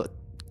making, although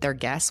their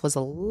guess was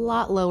a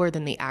lot lower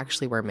than they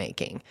actually were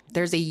making.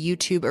 There's a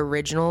YouTube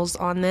originals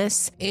on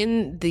this.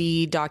 In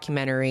the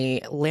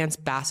documentary, Lance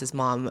Bass's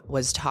mom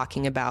was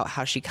talking about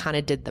how she kind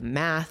of did the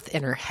math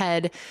in her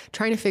head,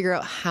 trying to figure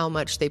out how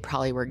much they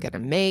probably were going to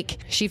make.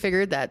 She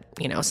figured that,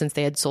 since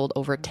they had sold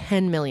over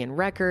 10 million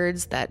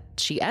records, that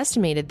she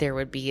estimated there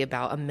would be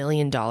about $1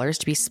 million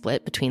to be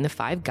split between the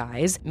 5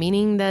 guys,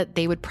 meaning that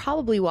they would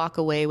probably walk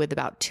away with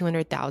about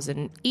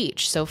 $200,000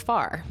 each so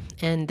far.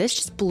 And this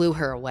just blew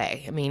her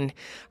away. I mean,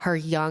 her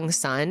young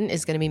son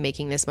is going to be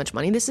making this much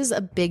money. This is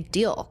a big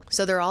deal.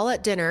 So they're all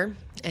at dinner,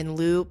 and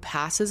Lou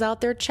passes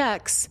out their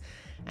checks,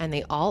 and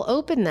they all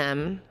open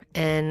them,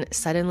 and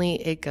suddenly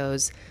it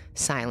goes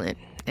silent.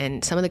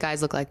 And some of the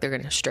guys look like they're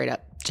going to straight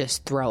up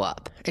just throw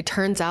up. It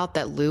turns out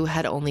that Lou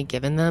had only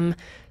given them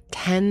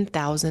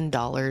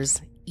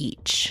 $10,000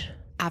 each.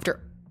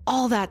 After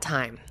all that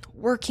time,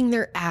 working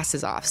their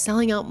asses off,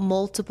 selling out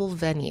multiple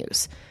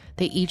venues,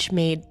 they each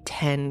made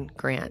 10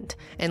 grand.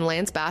 And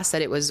Lance Bass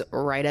said it was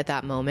right at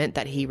that moment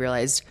that he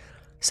realized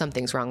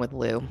something's wrong with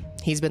Lou.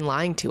 He's been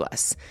lying to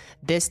us.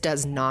 This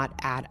does not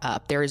add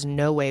up. There is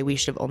no way we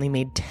should have only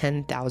made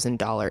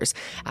 $10,000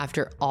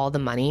 after all the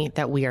money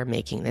that we are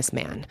making this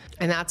man.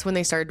 And that's when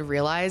they started to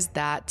realize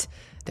that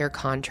their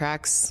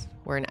contracts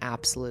were an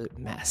absolute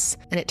mess.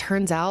 And it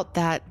turns out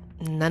that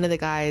none of the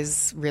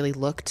guys really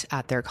looked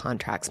at their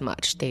contracts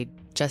much. They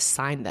just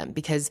signed them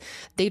because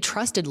they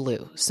trusted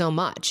Lou so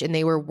much, and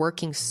they were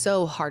working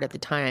so hard at the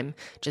time,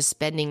 just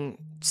spending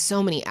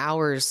so many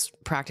hours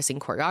practicing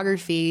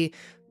choreography,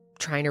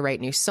 trying to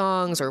write new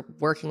songs, or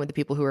working with the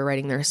people who were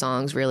writing their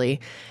songs, really.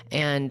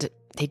 And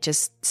they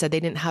just said they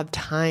didn't have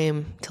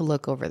time to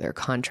look over their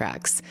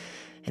contracts.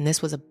 And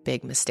this was a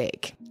big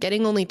mistake.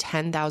 Getting only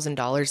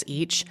 $10,000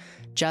 each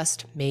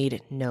just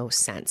made no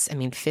sense. I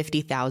mean,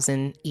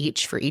 $50,000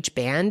 each for each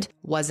band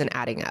wasn't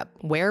adding up.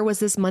 Where was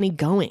this money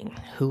going?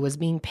 Who was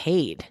being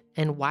paid?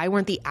 And why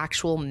weren't the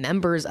actual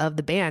members of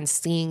the band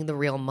seeing the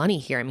real money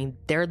here? I mean,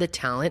 they're the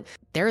talent.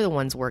 They're the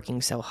ones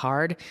working so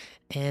hard.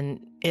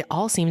 And it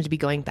all seemed to be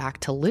going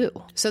back to Lou.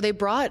 So they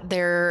brought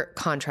their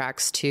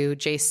contracts to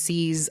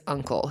JC's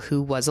uncle,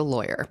 who was a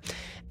lawyer.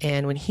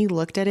 And when he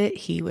looked at it,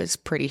 he was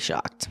pretty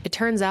shocked. It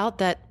turns out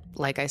that,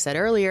 like I said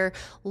earlier,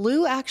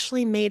 Lou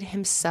actually made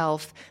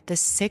himself the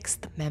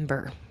 6th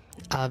member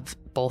of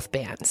both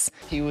bands.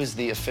 He was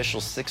the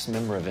official 6th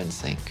member of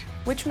NSYNC.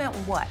 Which meant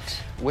what?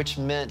 Which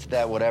meant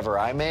that whatever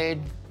I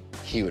made,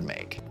 he would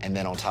make. And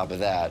then on top of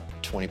that,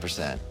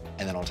 20%.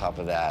 And then on top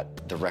of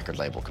that, the record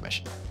label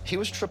commission. He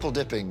was triple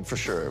dipping for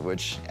sure,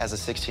 which as a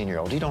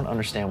 16-year-old, you don't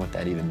understand what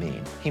that even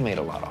means. He made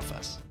a lot off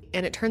us.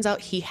 And it turns out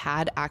he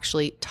had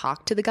actually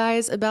talked to the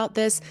guys about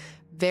this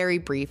very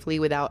briefly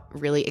without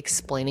really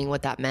explaining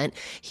what that meant.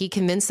 He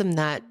convinced them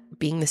that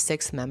being the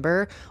sixth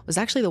member was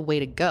actually the way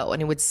to go,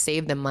 and it would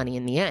save them money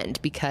in the end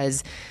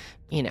because,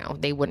 you know,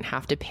 they wouldn't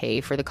have to pay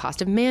for the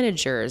cost of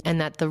managers,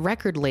 and that the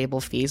record label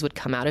fees would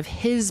come out of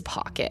his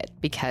pocket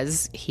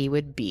because he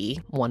would be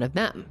one of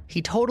them.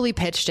 He totally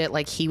pitched it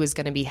like he was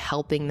going to be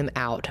helping them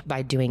out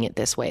by doing it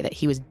this way, that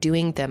he was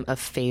doing them a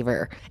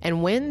favor.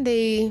 And when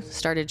they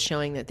started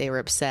showing that they were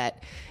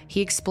upset,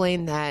 he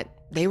explained that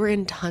they were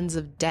in tons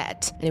of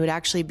debt, and it would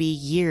actually be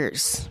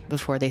years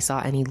before they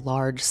saw any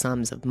large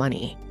sums of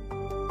money.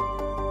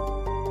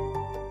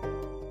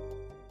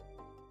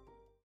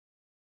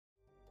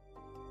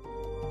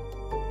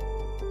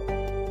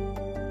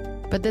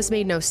 But this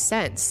made no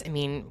sense. I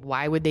mean,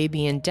 why would they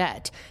be in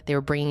debt? They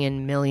were bringing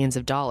in millions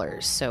of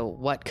dollars. So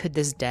what could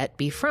this debt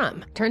be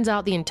from? Turns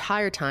out the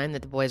entire time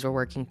that the boys were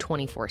working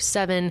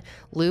 24/7,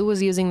 Lou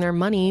was using their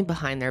money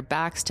behind their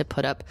backs to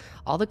put up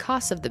all the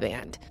costs of the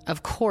band.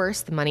 Of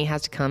course, the money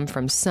has to come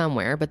from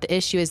somewhere, but the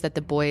issue is that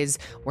the boys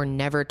were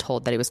never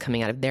told that it was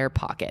coming out of their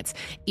pockets.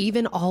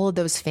 Even all of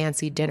those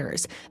fancy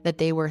dinners that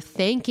they were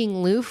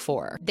thanking Lou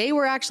for, they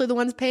were actually the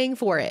ones paying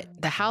for it.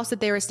 The house that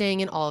they were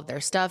staying in, all of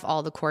their stuff,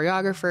 all the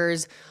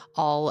choreographers,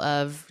 all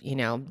of, you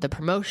know, the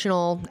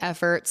promotional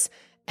efforts,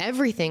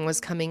 everything was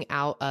coming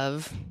out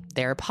of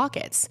their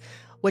pockets,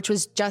 which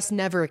was just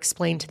never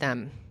explained to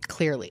them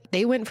clearly.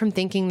 They went from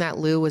thinking that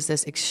Lou was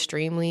this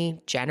extremely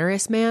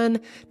generous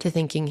man to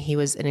thinking he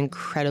was an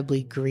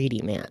incredibly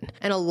greedy man.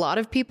 And a lot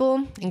of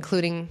people,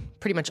 including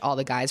pretty much all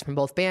the guys from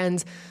both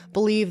bands,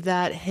 believe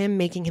that him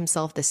making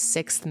himself the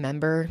sixth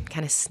member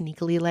kind of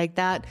sneakily like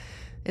that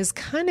is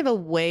kind of a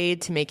way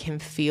to make him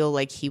feel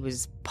like he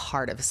was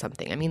part of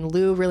something. I mean,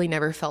 Lou really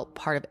never felt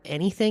part of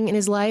anything in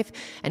his life,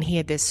 and he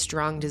had this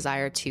strong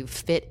desire to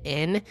fit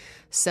in.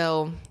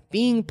 So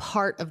being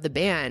part of the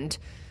band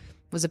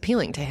was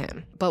appealing to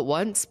him. But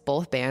once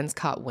both bands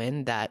caught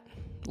wind that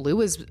Lou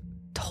was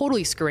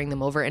totally screwing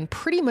them over and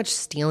pretty much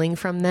stealing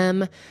from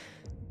them,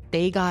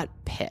 they got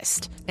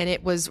pissed. And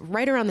it was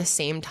right around the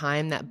same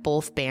time that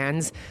both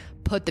bands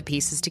put the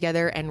pieces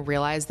together and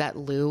realized that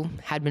Lou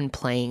had been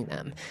playing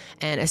them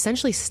and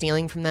essentially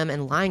stealing from them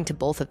and lying to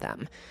both of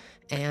them.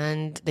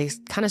 And they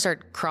kind of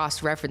start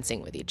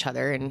cross-referencing with each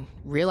other and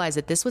realize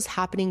that this was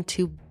happening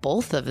to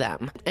both of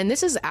them. And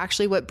this is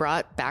actually what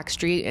brought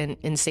Backstreet and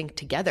NSYNC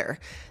together.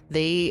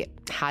 They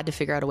had to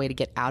figure out a way to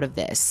get out of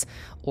this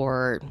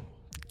or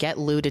get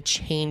Lou to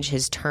change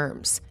his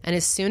terms. And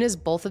as soon as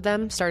both of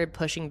them started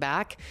pushing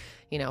back,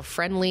 you know,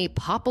 friendly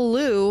Papa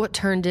Lou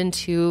turned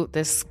into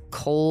this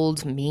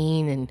cold,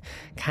 mean, and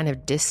kind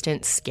of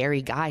distant,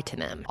 scary guy to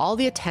them. All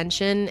the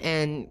attention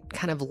and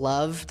kind of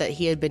love that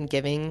he had been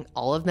giving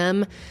all of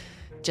them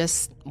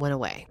just went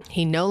away.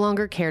 He no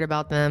longer cared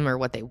about them or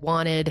what they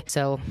wanted,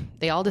 so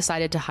they all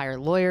decided to hire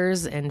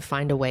lawyers and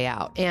find a way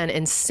out. And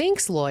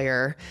NSYNC's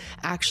lawyer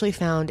actually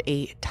found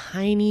a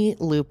tiny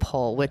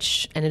loophole,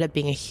 which ended up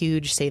being a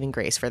huge saving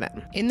grace for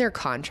them. In their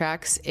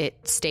contracts,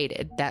 it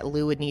stated that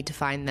Lou would need to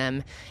find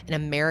them an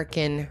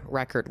American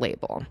record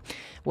label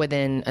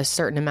within a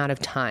certain amount of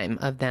time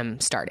of them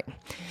starting.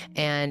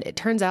 And it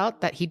turns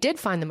out that he did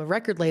find them a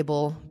record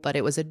label, but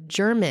it was a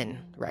German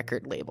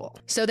record label.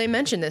 So they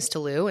mentioned this to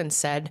Lou and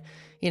said,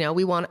 you know,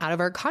 we want out of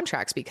our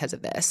contracts because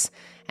of this.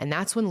 And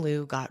that's when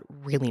Lou got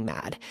really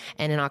mad.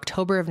 And in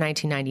October of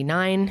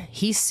 1999,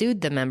 he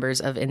sued the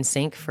members of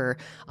NSYNC for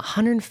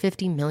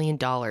 $150 million,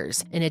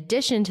 in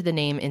addition to the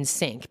name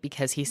NSYNC,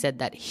 because he said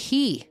that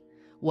he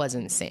was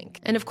NSYNC.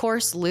 And of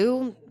course,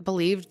 Lou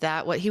believed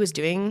that what he was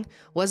doing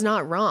was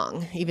not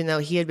wrong, even though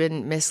he had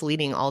been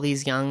misleading all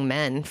these young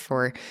men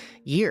for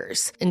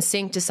years.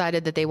 NSYNC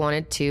decided that they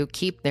wanted to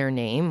keep their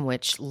name,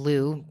 which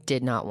Lou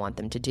did not want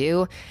them to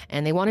do,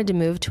 and they wanted to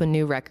move to a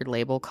new record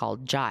label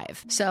called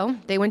Jive. So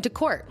they went to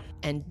court.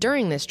 And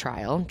during this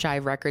trial,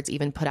 Jive Records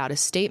even put out a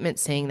statement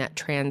saying that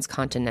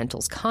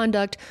Transcontinental's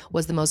conduct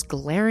was the most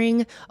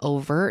glaring,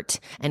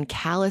 overt, and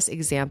callous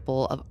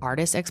example of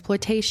artist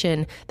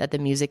exploitation that the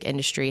music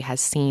industry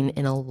has seen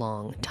in a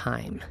long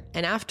time.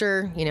 And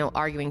after, you know,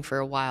 arguing for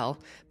a while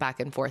back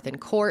and forth in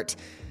court,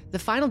 the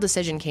final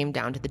decision came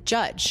down to the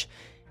judge.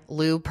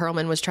 Lou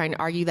Pearlman was trying to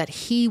argue that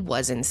he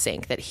was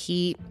NSYNC, that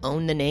he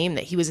owned the name,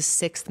 that he was a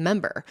sixth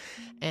member.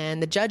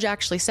 And the judge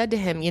actually said to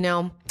him, you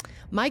know,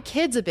 my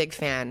kid's a big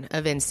fan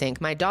of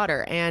NSYNC, my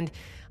daughter, and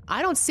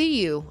I don't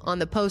see you on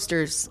the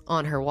posters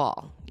on her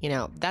wall. You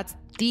know, that's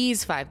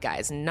these five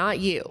guys, not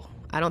you.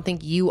 I don't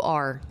think you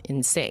are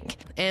NSYNC.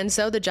 And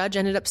so the judge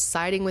ended up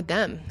siding with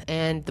them,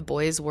 and the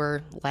boys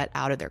were let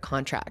out of their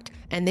contract.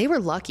 And they were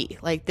lucky.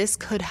 Like, this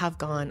could have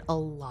gone a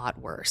lot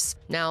worse.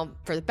 Now,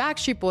 for the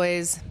Backstreet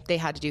Boys, they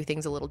had to do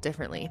things a little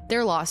differently.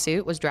 Their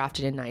lawsuit was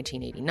drafted in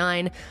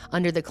 1989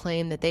 under the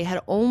claim that they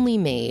had only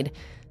made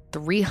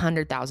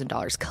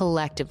 $300,000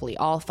 collectively,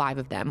 all five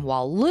of them,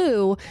 while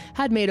Lou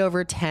had made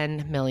over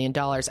 $10 million.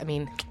 I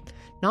mean,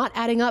 not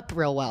adding up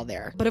real well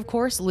there. But of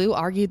course, Lou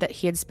argued that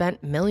he had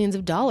spent millions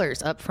of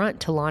dollars up front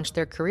to launch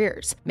their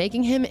careers,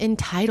 making him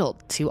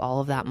entitled to all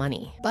of that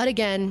money. But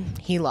again,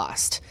 he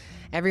lost.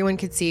 Everyone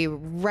could see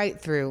right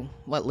through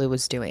what Lou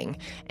was doing,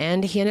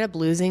 and he ended up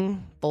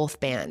losing both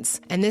bands.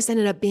 And this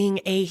ended up being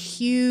a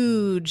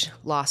huge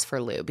loss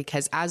for Lou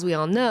because, as we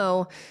all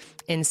know,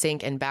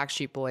 NSYNC and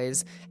Backstreet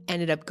Boys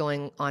ended up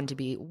going on to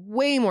be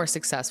way more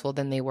successful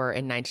than they were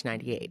in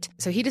 1998.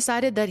 So he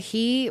decided that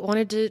he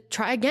wanted to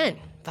try again,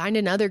 find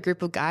another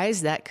group of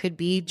guys that could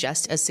be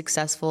just as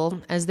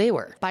successful as they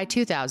were. By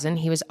 2000,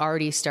 he was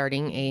already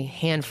starting a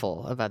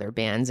handful of other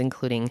bands,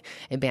 including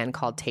a band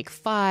called Take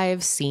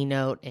 5, C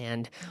Note,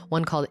 and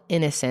one called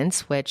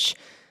Innocence, which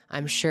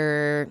I'm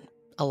sure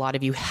a lot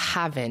of you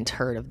haven't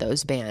heard of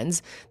those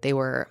bands. They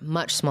were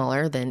much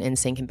smaller than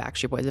NSYNC and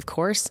Backstreet Boys, of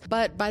course.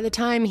 But by the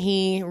time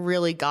he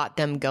really got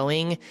them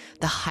going,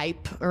 the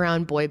hype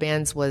around boy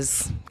bands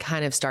was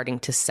kind of starting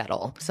to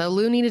settle. So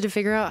Lou needed to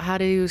figure out how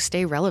to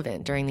stay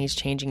relevant during these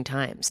changing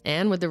times.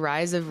 And with the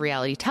rise of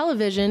reality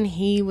television,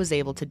 he was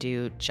able to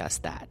do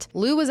just that.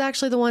 Lou was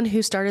actually the one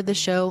who started the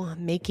show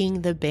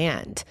Making the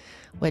Band,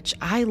 which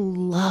I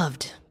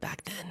loved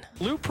back then.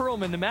 Lou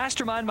Pearlman, the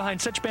mastermind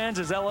behind such bands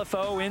as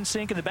LFO,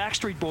 NSYNC, and the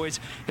Backstreet Boys,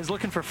 is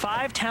looking for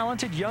 5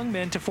 talented young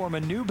men to form a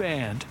new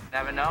band.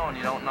 Never know, and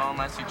you don't know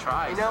unless you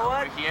try. You know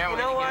what? We're here, we're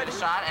gonna give it a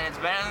shot, and it's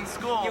better than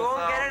school. You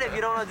won't get it if you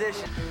don't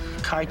audition.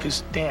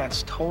 Kaika's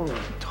dance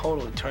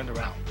totally turned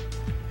around.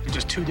 In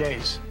just 2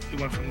 days, he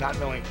went from not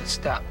knowing a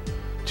step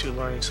to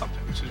learning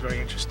something, which is very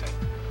interesting.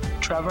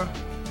 Trevor,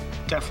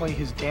 definitely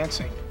his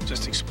dancing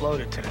just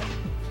exploded today.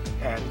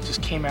 And he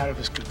just came out of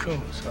his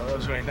cocoon, so that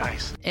was very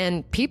nice.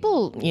 And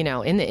people,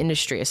 in the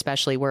industry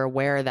especially, were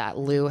aware that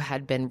Lou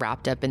had been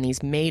wrapped up in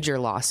these major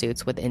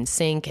lawsuits with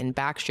NSYNC and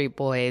Backstreet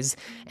Boys,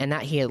 and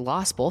that he had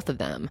lost both of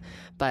them.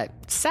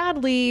 But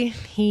sadly,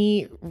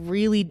 he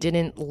really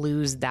didn't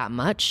lose that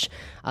much,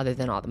 other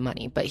than all the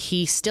money. But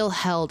he still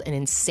held an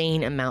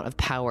insane amount of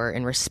power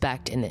and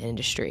respect in the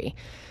industry.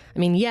 I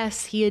mean,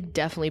 yes, he had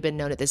definitely been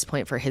known at this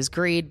point for his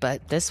greed,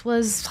 but this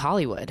was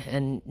Hollywood,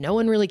 and no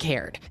one really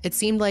cared. It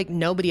seemed like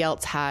nobody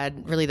else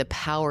had really the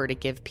power to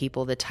give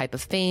people the type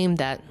of fame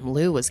that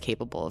Lou was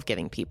capable of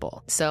giving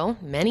people. So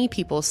many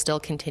people still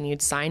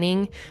continued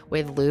signing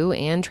with Lou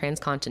and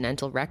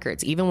Transcontinental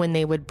Records, even when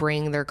they would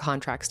bring their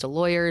contracts to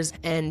lawyers,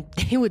 and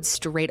they would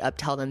straight up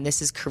tell them,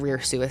 this is career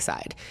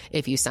suicide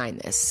if you sign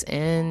this.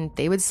 And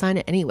they would sign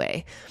it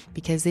anyway,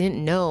 because they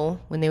didn't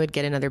know when they would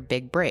get another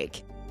big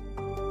break.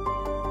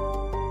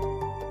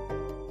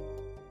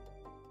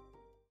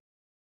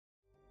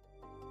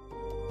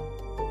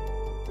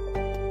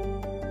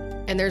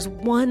 And there's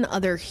one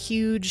other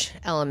huge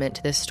element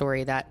to this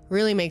story that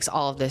really makes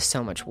all of this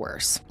so much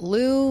worse.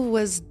 Lou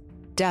was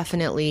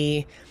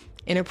definitely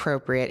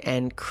inappropriate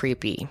and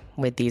creepy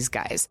with these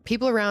guys.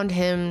 People around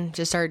him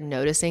just started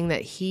noticing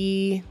that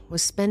he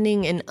was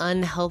spending an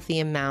unhealthy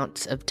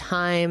amount of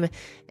time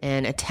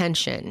and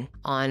attention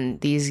on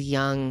these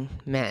young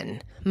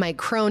men. Mike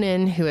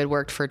Cronin, who had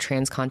worked for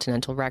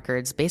Transcontinental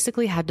Records,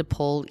 basically had to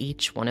pull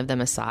each one of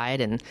them aside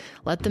and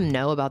let them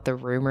know about the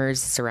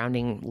rumors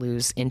surrounding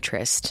Lou's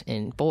interest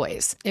in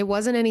boys. It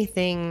wasn't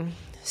anything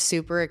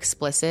super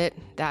explicit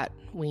that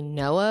we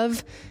know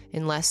of,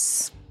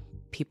 unless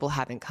people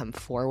haven't come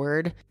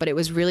forward, but it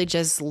was really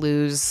just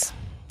Lou's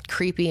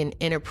creepy and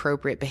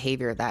inappropriate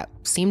behavior that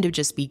seemed to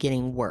just be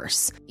getting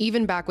worse.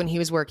 Even back when he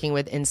was working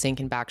with NSYNC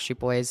and Backstreet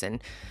Boys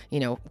and,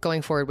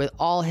 going forward with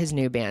all his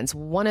new bands,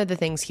 one of the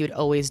things he would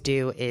always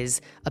do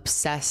is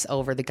obsess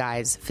over the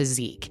guy's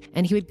physique.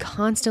 And he would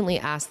constantly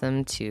ask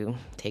them to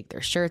take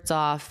their shirts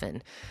off,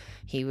 and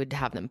he would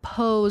have them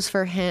pose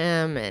for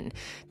him and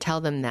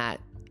tell them that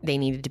they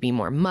needed to be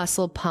more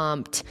muscle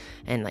pumped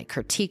and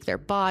critique their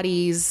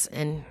bodies.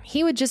 And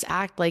he would just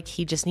act like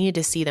he just needed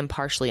to see them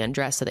partially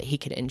undressed so that he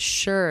could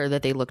ensure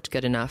that they looked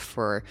good enough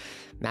for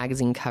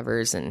magazine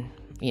covers and,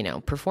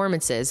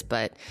 performances.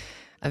 But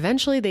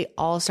eventually they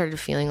all started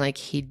feeling like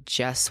he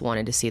just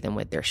wanted to see them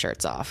with their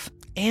shirts off.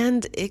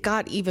 And it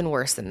got even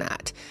worse than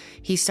that.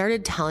 He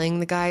started telling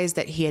the guys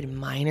that he had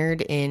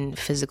minored in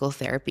physical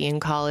therapy in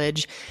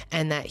college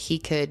and that he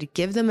could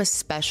give them a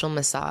special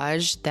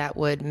massage that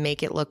would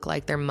make it look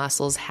like their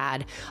muscles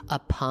had a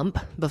pump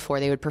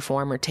before they would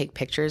perform or take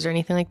pictures or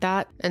anything like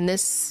that. And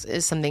this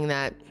is something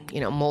that,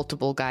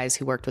 multiple guys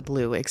who worked with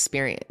Lou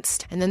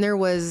experienced. And then there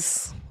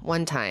was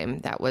one time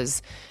that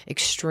was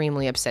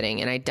extremely upsetting,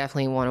 and I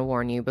definitely want to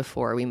warn you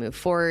before we move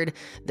forward,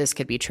 this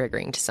could be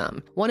triggering to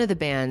some. One of the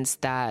bands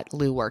that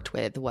Lou worked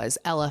with was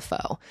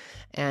LFO,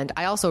 and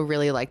I also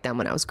really liked them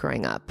when I was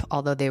growing up,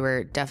 although they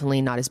were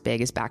definitely not as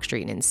big as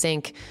Backstreet and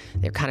NSYNC.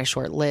 They're kind of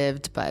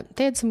short-lived, but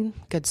they had some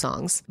good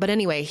songs. But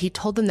anyway, he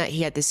told them that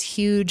he had this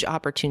huge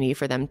opportunity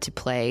for them to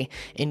play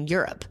in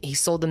Europe. He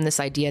sold them this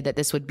idea that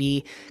this would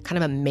be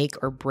kind of a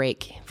make or break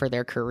for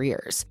their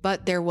careers.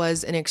 But there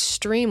was an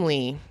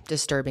extremely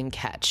disturbing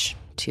catch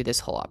to this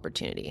whole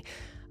opportunity.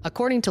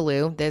 According to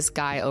Lou, this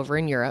guy over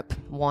in Europe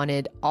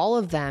wanted all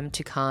of them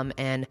to come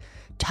and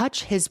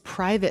touch his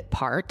private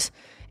part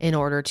in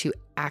order to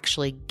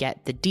actually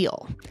get the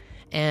deal.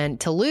 And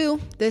to Lou,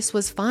 this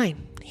was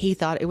fine. He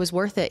thought it was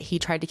worth it. He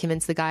tried to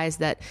convince the guys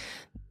that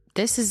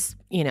this is,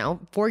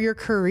 for your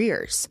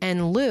careers.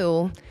 And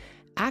Lou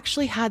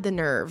actually had the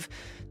nerve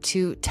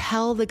to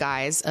tell the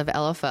guys of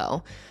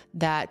LFO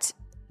that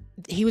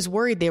he was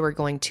worried they were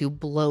going to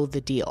blow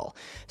the deal.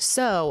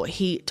 So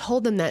he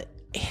told them that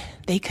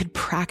they could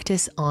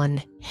practice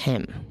on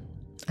him.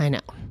 I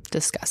know,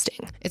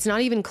 disgusting. It's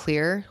not even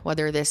clear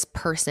whether this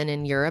person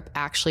in Europe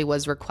actually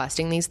was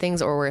requesting these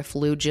things or if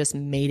Lou just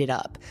made it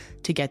up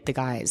to get the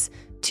guys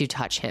to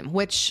touch him,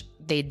 which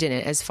they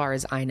didn't, as far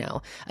as I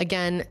know.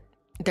 Again,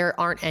 there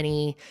aren't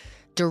any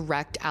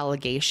direct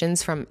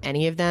allegations from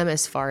any of them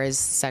as far as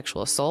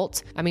sexual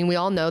assault. I mean, we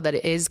all know that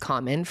it is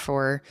common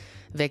for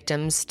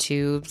victims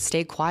to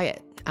stay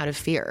quiet out of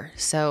fear.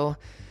 So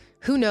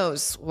who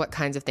knows what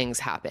kinds of things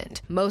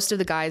happened. Most of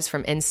the guys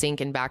from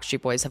NSYNC and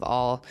Backstreet Boys have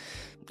all,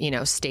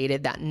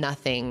 stated that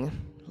nothing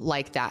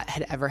like that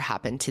had ever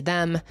happened to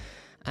them.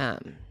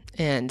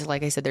 And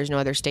like I said, there's no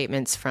other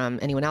statements from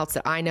anyone else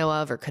that I know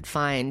of or could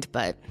find,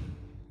 but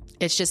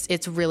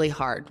it's really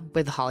hard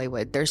with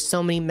Hollywood. There's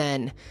so many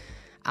men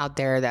out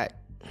there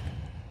that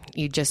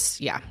you just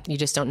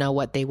don't know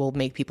what they will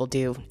make people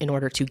do in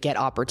order to get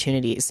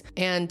opportunities.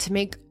 And to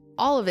make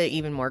all of it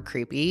even more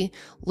creepy,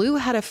 Lou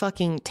had a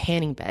fucking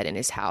tanning bed in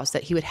his house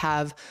that he would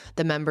have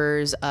the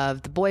members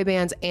of the boy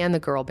bands and the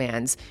girl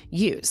bands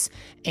use.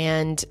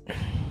 And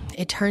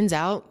it turns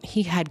out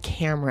he had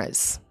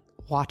cameras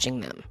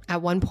watching them.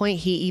 At one point,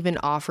 he even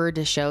offered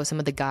to show some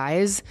of the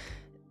guys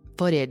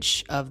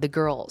footage of the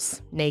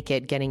girls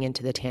naked getting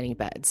into the tanning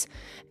beds.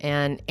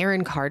 And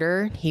Aaron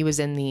Carter, he was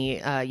in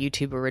the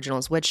YouTube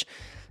originals, which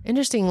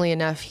interestingly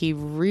enough, he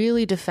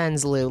really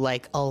defends Lou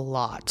like a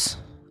lot,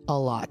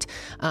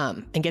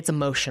 and gets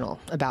emotional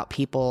about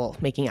people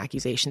making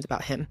accusations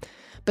about him.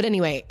 But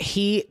anyway,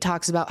 he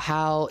talks about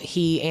how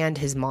he and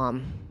his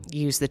mom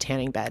used the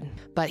tanning bed,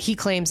 but he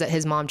claims that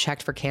his mom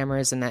checked for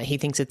cameras and that he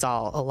thinks it's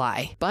all a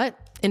lie. But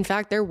in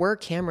fact, there were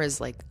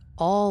cameras like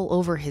all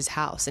over his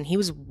house, and he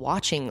was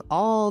watching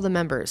all the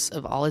members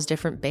of all his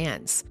different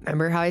bands.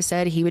 Remember how I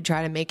said he would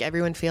try to make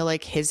everyone feel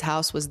like his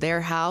house was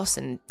their house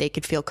and they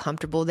could feel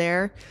comfortable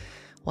there?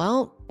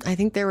 Well, I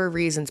think there were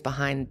reasons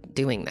behind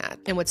doing that.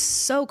 And what's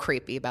so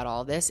creepy about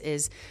all this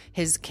is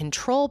his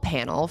control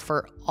panel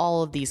for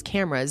all of these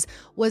cameras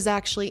was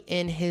actually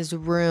in his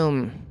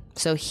room.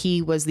 So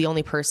he was the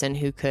only person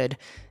who could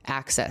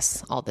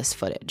access all this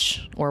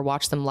footage or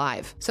watch them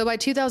live. So by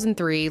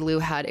 2003, Lou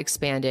had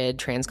expanded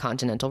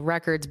Transcontinental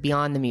Records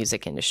beyond the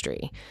music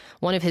industry.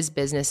 One of his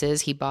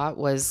businesses he bought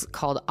was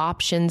called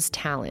Options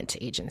Talent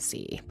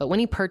Agency. But when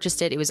he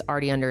purchased it, it was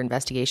already under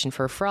investigation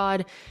for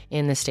fraud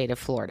in the state of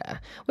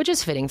Florida, which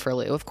is fitting for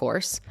Lou, of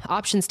course.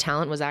 Options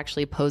Talent was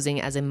actually posing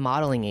as a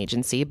modeling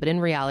agency, but in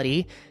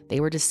reality,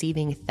 they were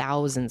deceiving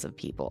thousands of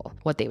people.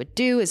 What they would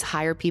do is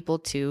hire people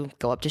to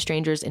go up to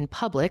strangers in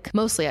public,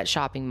 mostly at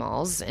shopping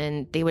malls,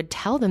 and they would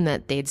tell them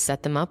that they'd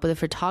set them up with a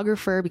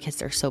photographer because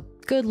they're so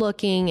good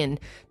looking and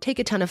take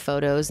a ton of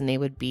photos, and they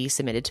would be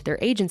submitted to their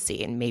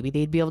agency and maybe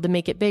they'd be able to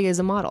make it big as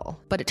a model.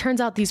 But it turns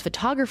out these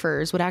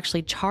photographers would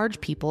actually charge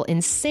people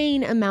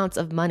insane amounts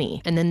of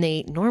money, and then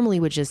they normally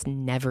would just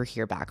never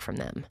hear back from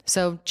them.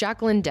 So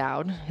Jacqueline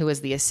Dowd, who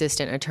was the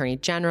Assistant Attorney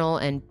General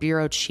and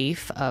Bureau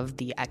Chief of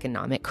the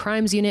Economic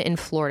Crimes Unit in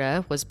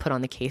Florida, was put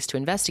on the case to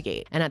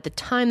investigate. And at the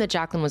time that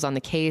Jacqueline was on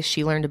the case,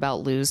 she learned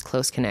about Lou's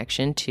close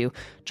connection to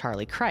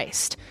Charlie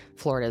Christ,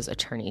 Florida's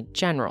Attorney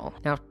General.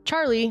 Now,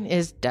 Charlie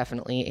is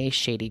definitely a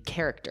shady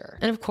character.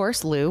 And of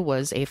course, Lou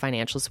was a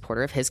financial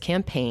supporter of his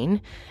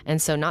campaign.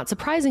 And so not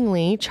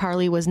surprisingly,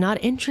 Charlie was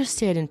not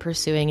interested in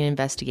pursuing an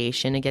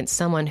investigation against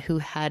someone who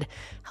had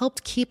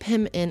helped keep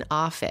him in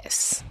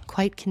office.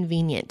 Quite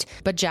convenient.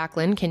 But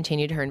Jacqueline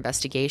continued her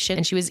investigation,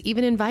 and she was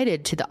even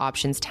invited to the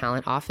Options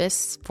Talent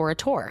office for a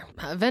tour.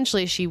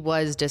 Eventually, she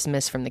was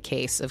dismissed from the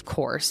case, of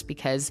course,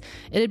 because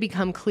it had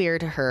become clear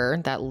to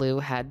her that Lou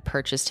had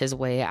purchased his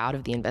way out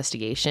of the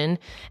investigation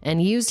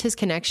and used his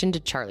connection to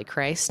Charlie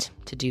Christ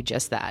to do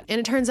just that. And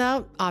it turns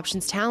out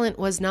Options Talent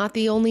was not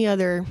the only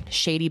other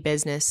shady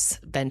business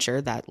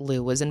venture that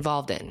Lou was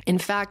involved in. In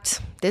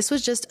fact, this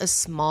was just a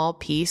small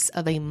piece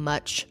of a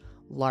much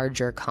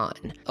larger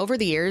con. Over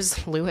the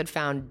years, Lou had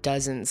found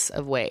dozens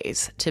of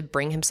ways to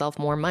bring himself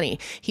more money.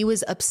 He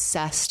was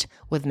obsessed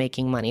with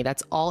making money.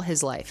 That's all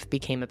his life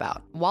became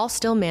about. While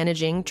still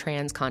managing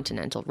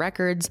Transcontinental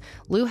Records,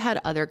 Lou had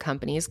other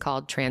companies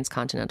called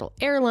Transcontinental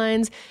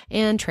Airlines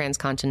and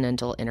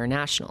Transcontinental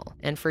International.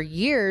 And for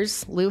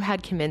years, Lou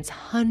had convinced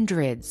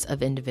hundreds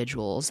of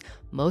individuals,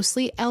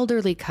 mostly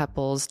elderly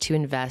couples, to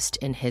invest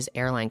in his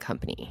airline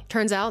company.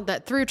 Turns out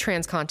that through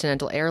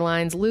Transcontinental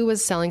Airlines, Lou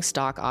was selling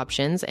stock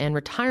options and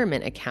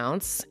retirement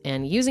accounts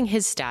and using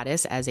his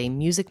status as a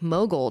music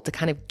mogul to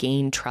kind of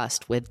gain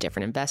trust with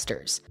different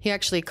investors. He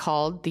actually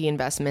called the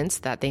investments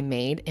that they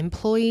made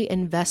employee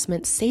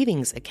investment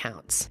savings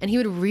accounts. And he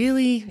would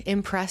really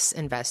impress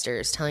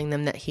investors, telling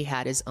them that he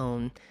had his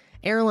own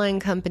airline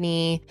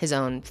company, his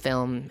own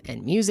film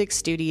and music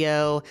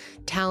studio,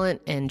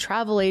 talent and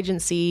travel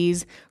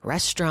agencies,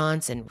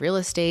 restaurants, and real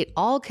estate,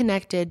 all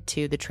connected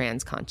to the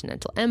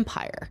transcontinental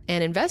empire.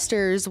 And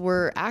investors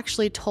were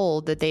actually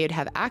told that they would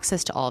have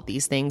access to all of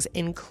these things,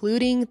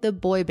 including the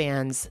boy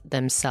bands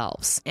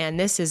themselves. And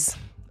this is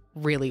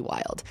really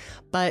wild.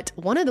 But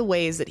one of the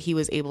ways that he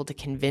was able to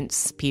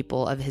convince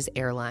people of his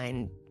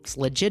airline's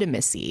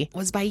legitimacy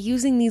was by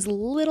using these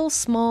little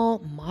small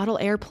model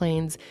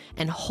airplanes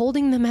and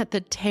holding them at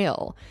the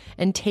tail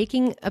and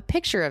taking a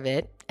picture of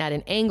it at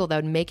an angle that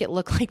would make it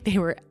look like they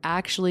were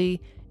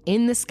actually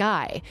in the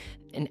sky,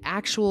 an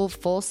actual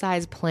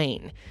full-size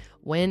plane,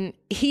 when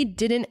he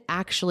didn't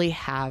actually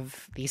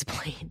have these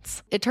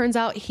planes. It turns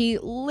out he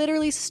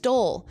literally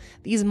stole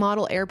these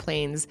model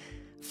airplanes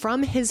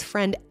from his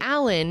friend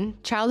Alan,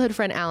 childhood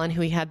friend Alan,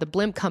 who he had the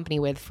blimp company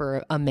with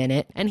for a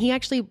minute. And he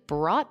actually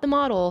brought the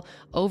model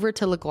over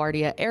to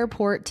LaGuardia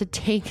Airport to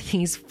take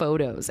these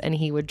photos, and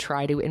he would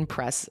try to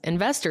impress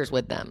investors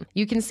with them.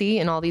 You can see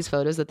in all these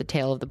photos that the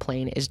tail of the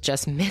plane is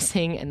just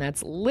missing, and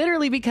that's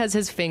literally because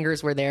his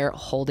fingers were there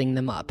holding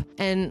them up.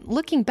 And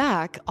looking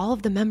back, all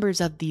of the members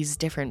of these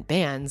different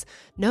bands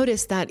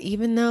noticed that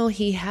even though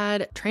he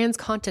had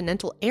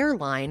Transcontinental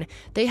Airline,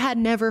 they had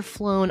never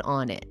flown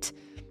on it.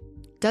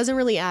 Doesn't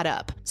really add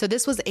up. So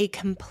this was a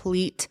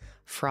complete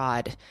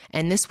fraud,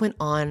 and this went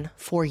on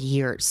for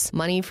years.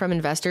 Money from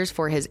investors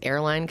for his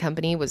airline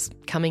company was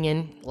coming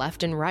in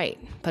left and right.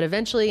 But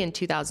eventually in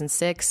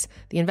 2006,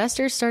 the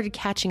investors started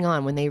catching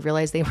on when they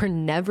realized they were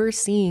never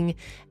seeing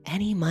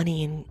any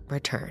money in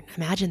return.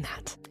 Imagine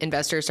that.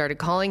 Investors started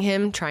calling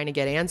him, trying to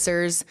get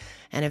answers,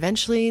 and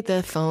eventually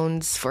the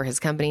phones for his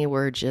company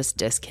were just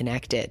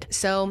disconnected.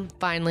 So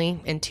finally,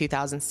 in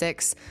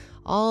 2006,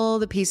 all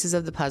the pieces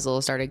of the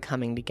puzzle started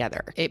coming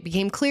together. It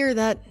became clear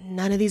that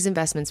none of these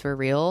investments were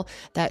real,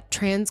 that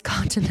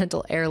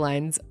Transcontinental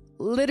Airlines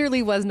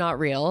literally was not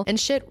real, and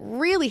shit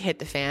really hit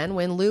the fan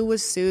when Lou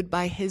was sued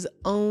by his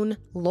own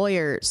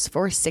lawyers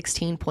for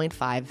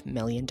 $16.5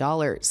 million.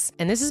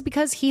 And this is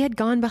because he had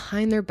gone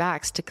behind their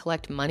backs to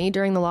collect money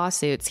during the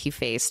lawsuits he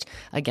faced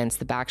against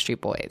the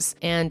Backstreet Boys.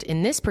 And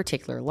in this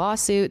particular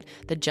lawsuit,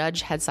 the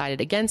judge had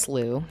sided against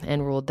Lou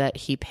and ruled that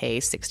he pay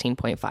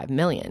 $16.5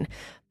 million.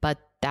 But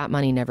that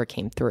money never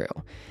came through.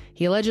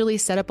 He allegedly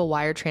set up a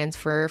wire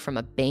transfer from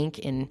a bank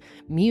in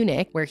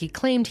Munich where he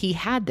claimed he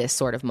had this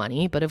sort of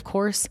money, but of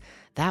course,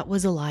 that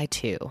was a lie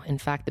too. In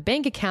fact, the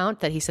bank account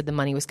that he said the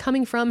money was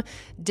coming from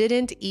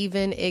didn't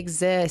even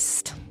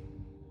exist.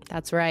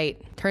 That's right.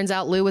 Turns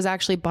out Lou was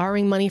actually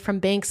borrowing money from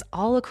banks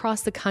all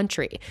across the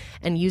country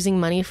and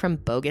using money from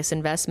bogus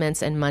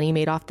investments and money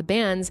made off the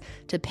bands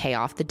to pay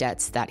off the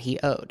debts that he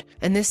owed.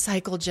 And this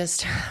cycle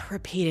just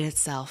repeated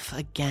itself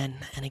again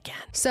and again.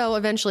 So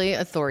eventually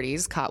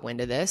authorities caught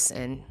wind of this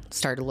and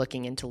started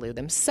looking into Lou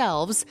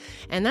themselves.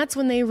 And that's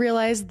when they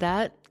realized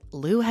that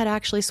Lou had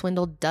actually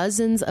swindled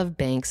dozens of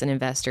banks and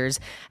investors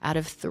out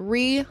of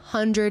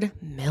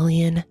 $300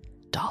 million.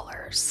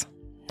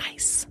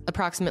 Nice.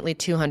 Approximately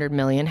 $200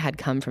 million had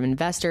come from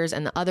investors,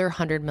 and the other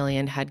 $100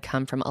 million had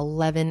come from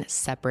 11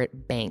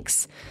 separate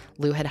banks.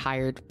 Lou had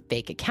hired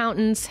fake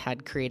accountants,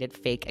 had created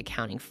fake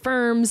accounting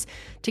firms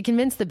to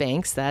convince the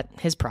banks that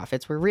his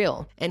profits were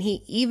real. And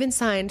he even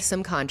signed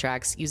some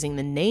contracts using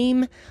the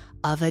name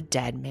of a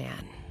dead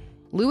man.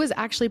 Lou was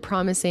actually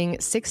promising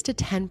 6 to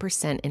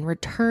 10% in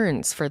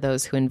returns for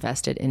those who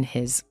invested in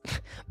his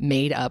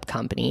made-up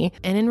company.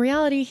 And in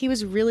reality, he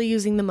was really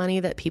using the money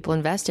that people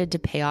invested to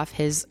pay off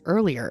his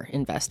earlier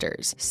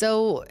investors.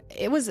 So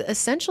it was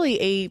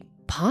essentially a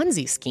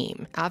Ponzi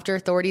scheme. After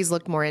authorities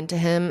looked more into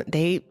him,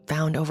 they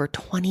found over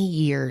 20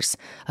 years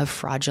of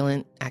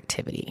fraudulent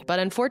activity. But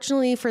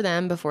unfortunately for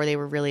them, before they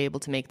were really able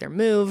to make their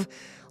move,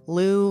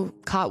 Lou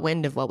caught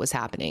wind of what was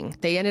happening.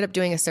 They ended up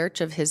doing a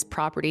search of his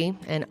property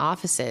and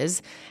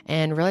offices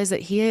and realized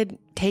that he had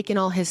taken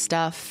all his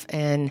stuff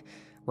and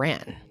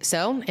ran.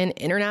 So an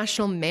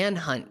international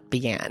manhunt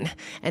began,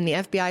 and the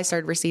FBI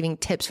started receiving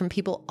tips from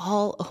people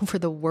all over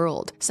the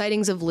world.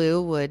 Sightings of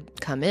Lou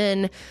would come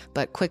in,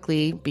 but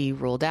quickly be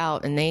ruled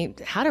out, and they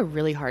had a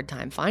really hard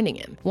time finding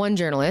him. One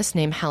journalist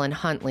named Helen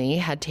Huntley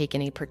had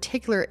taken a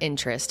particular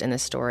interest in the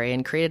story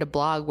and created a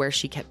blog where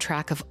she kept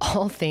track of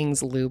all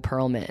things Lou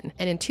Pearlman.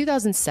 And in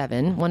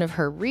 2007, one of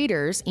her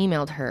readers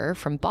emailed her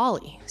from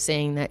Bali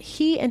saying that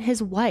he and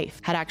his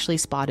wife had actually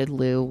spotted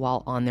Lou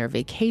while on their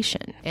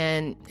vacation.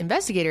 And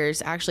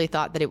investigators actually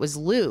thought that it was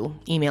Lou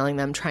emailing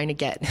them, trying to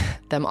get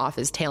them off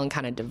his tail and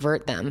kind of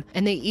divert them.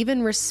 And they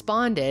even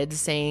responded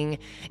saying,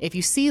 if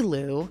you see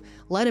Lou,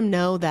 let him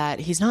know that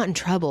he's not in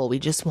trouble. We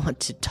just want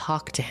to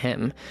talk to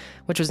him,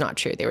 which was not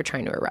true. They were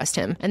trying to arrest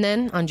him. And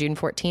then on June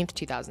 14th,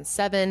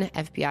 2007,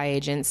 FBI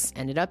agents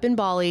ended up in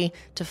Bali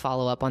to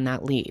follow up on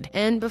that lead.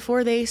 And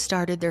before they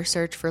started their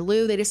search for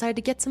Lou, they decided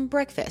to get some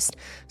breakfast.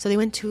 So they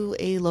went to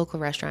a local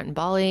restaurant in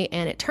Bali,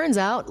 and it turns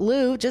out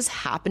Lou just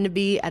happened to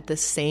be at the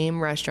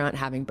same restaurant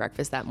having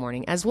breakfast that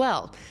morning as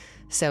well.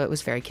 so it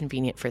was very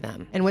convenient for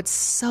them. And what's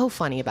so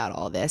funny about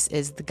all this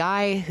is the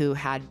guy who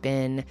had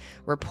been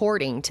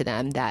reporting to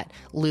them that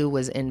Lou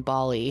was in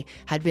Bali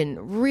had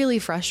been really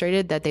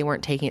frustrated that they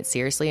weren't taking it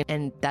seriously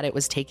and that it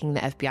was taking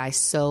the FBI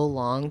so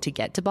long to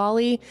get to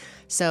Bali.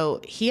 So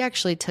he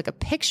actually took a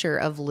picture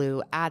of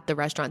Lou at the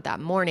restaurant that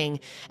morning,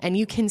 and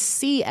you can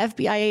see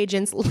FBI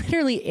agents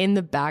literally in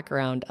the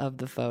background of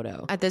the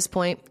photo. At this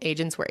point,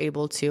 agents were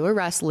able to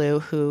arrest Lou,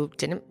 who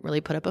didn't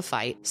really put up a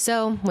fight.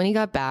 So when he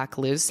got back,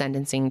 Lou's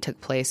sentencing took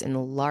place in the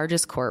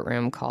largest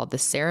courtroom called the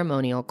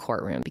ceremonial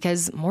courtroom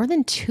because more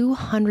than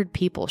 200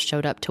 people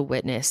showed up to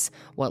witness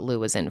what Lou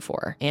was in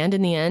for. And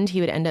in the end, he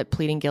would end up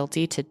pleading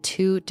guilty to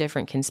 2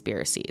 different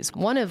conspiracies,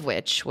 one of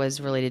which was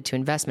related to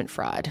investment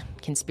fraud,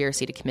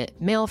 conspiracy to commit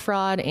mail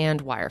fraud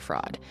and wire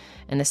fraud.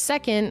 And the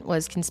second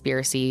was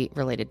conspiracy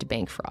related to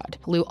bank fraud.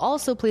 Lou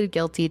also pleaded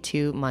guilty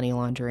to money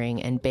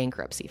laundering and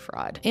bankruptcy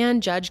fraud.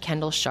 And Judge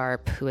Kendall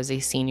Sharp, who is a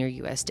senior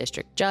U.S.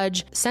 district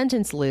judge,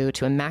 sentenced Lou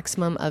to a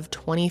maximum of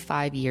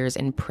 25 years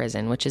in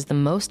prison, which is the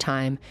most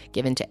time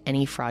given to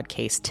any fraud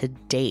case to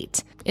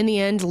date. In the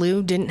end,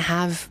 Lou didn't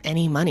have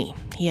any money.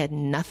 He had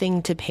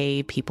nothing to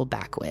pay people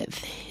back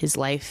with. His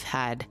life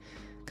had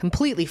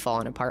completely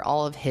fallen apart.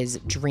 All of his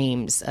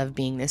dreams of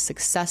being this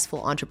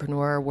successful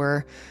entrepreneur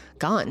were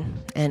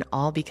gone, and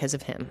all because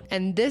of him.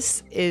 And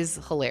this is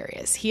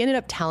hilarious. He ended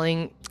up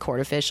telling court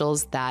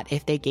officials that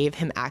if they gave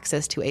him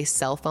access to a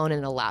cell phone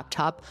and a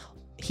laptop,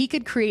 he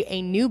could create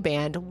a new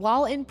band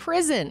while in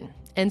prison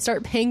and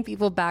start paying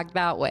people back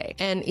that way.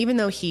 And even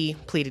though he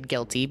pleaded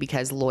guilty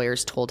because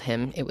lawyers told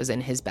him it was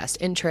in his best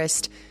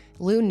interest,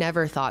 Lou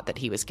never thought that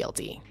he was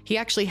guilty. He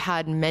actually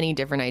had many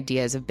different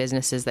ideas of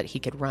businesses that he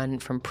could run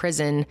from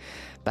prison,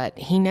 but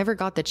he never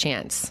got the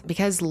chance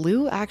because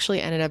Lou actually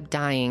ended up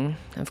dying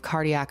of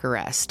cardiac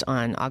arrest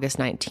on August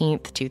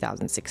 19th,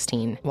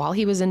 2016, while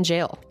he was in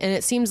jail. And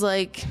it seems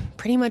like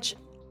pretty much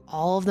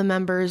all of the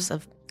members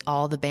of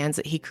all the bands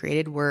that he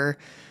created were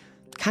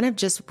kind of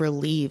just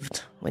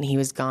relieved when he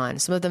was gone.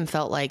 Some of them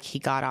felt like he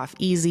got off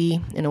easy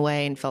in a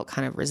way and felt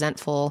kind of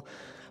resentful,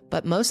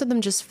 but most of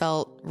them just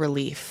felt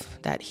relief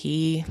that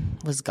he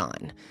was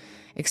gone,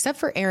 except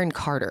for Aaron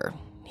Carter.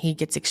 He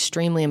gets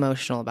extremely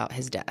emotional about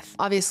his death.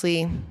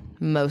 Obviously,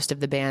 most of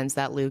the bands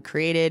that Lou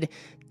created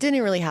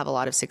didn't really have a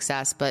lot of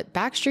success, but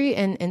Backstreet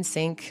and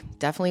NSYNC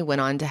definitely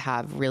went on to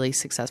have really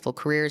successful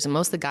careers, and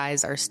most of the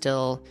guys are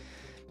still,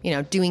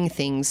 doing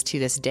things to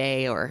this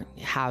day or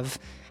have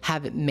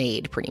it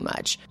made pretty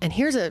much. And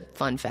here's a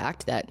fun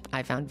fact that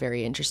I found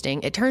very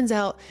interesting. It turns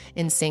out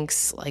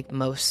NSYNC's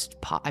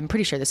I'm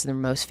pretty sure this is their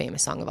most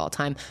famous song of all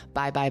time,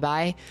 Bye Bye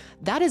Bye.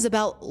 That is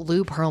about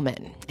Lou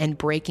Pearlman and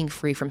breaking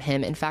free from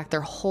him. In fact,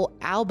 their whole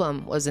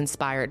album was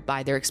inspired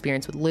by their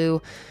experience with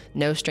Lou.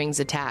 No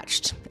strings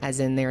attached, as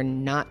in they're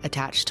not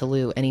attached to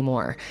Lou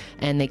anymore.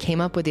 And they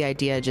came up with the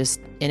idea just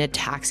in a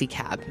taxi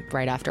cab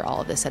right after all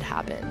of this had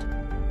happened.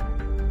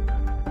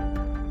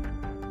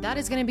 That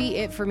is going to be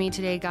it for me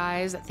today,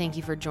 guys. Thank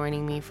you for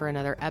joining me for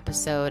another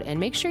episode. And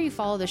make sure you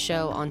follow the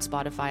show on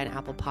Spotify and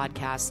Apple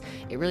Podcasts.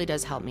 It really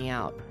does help me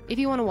out. If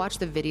you want to watch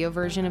the video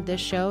version of this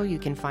show, you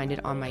can find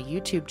it on my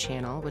YouTube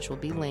channel, which will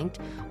be linked,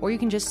 or you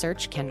can just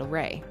search Kendall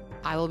Ray.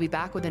 I will be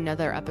back with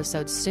another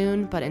episode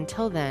soon, but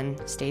until then,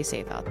 stay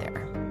safe out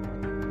there.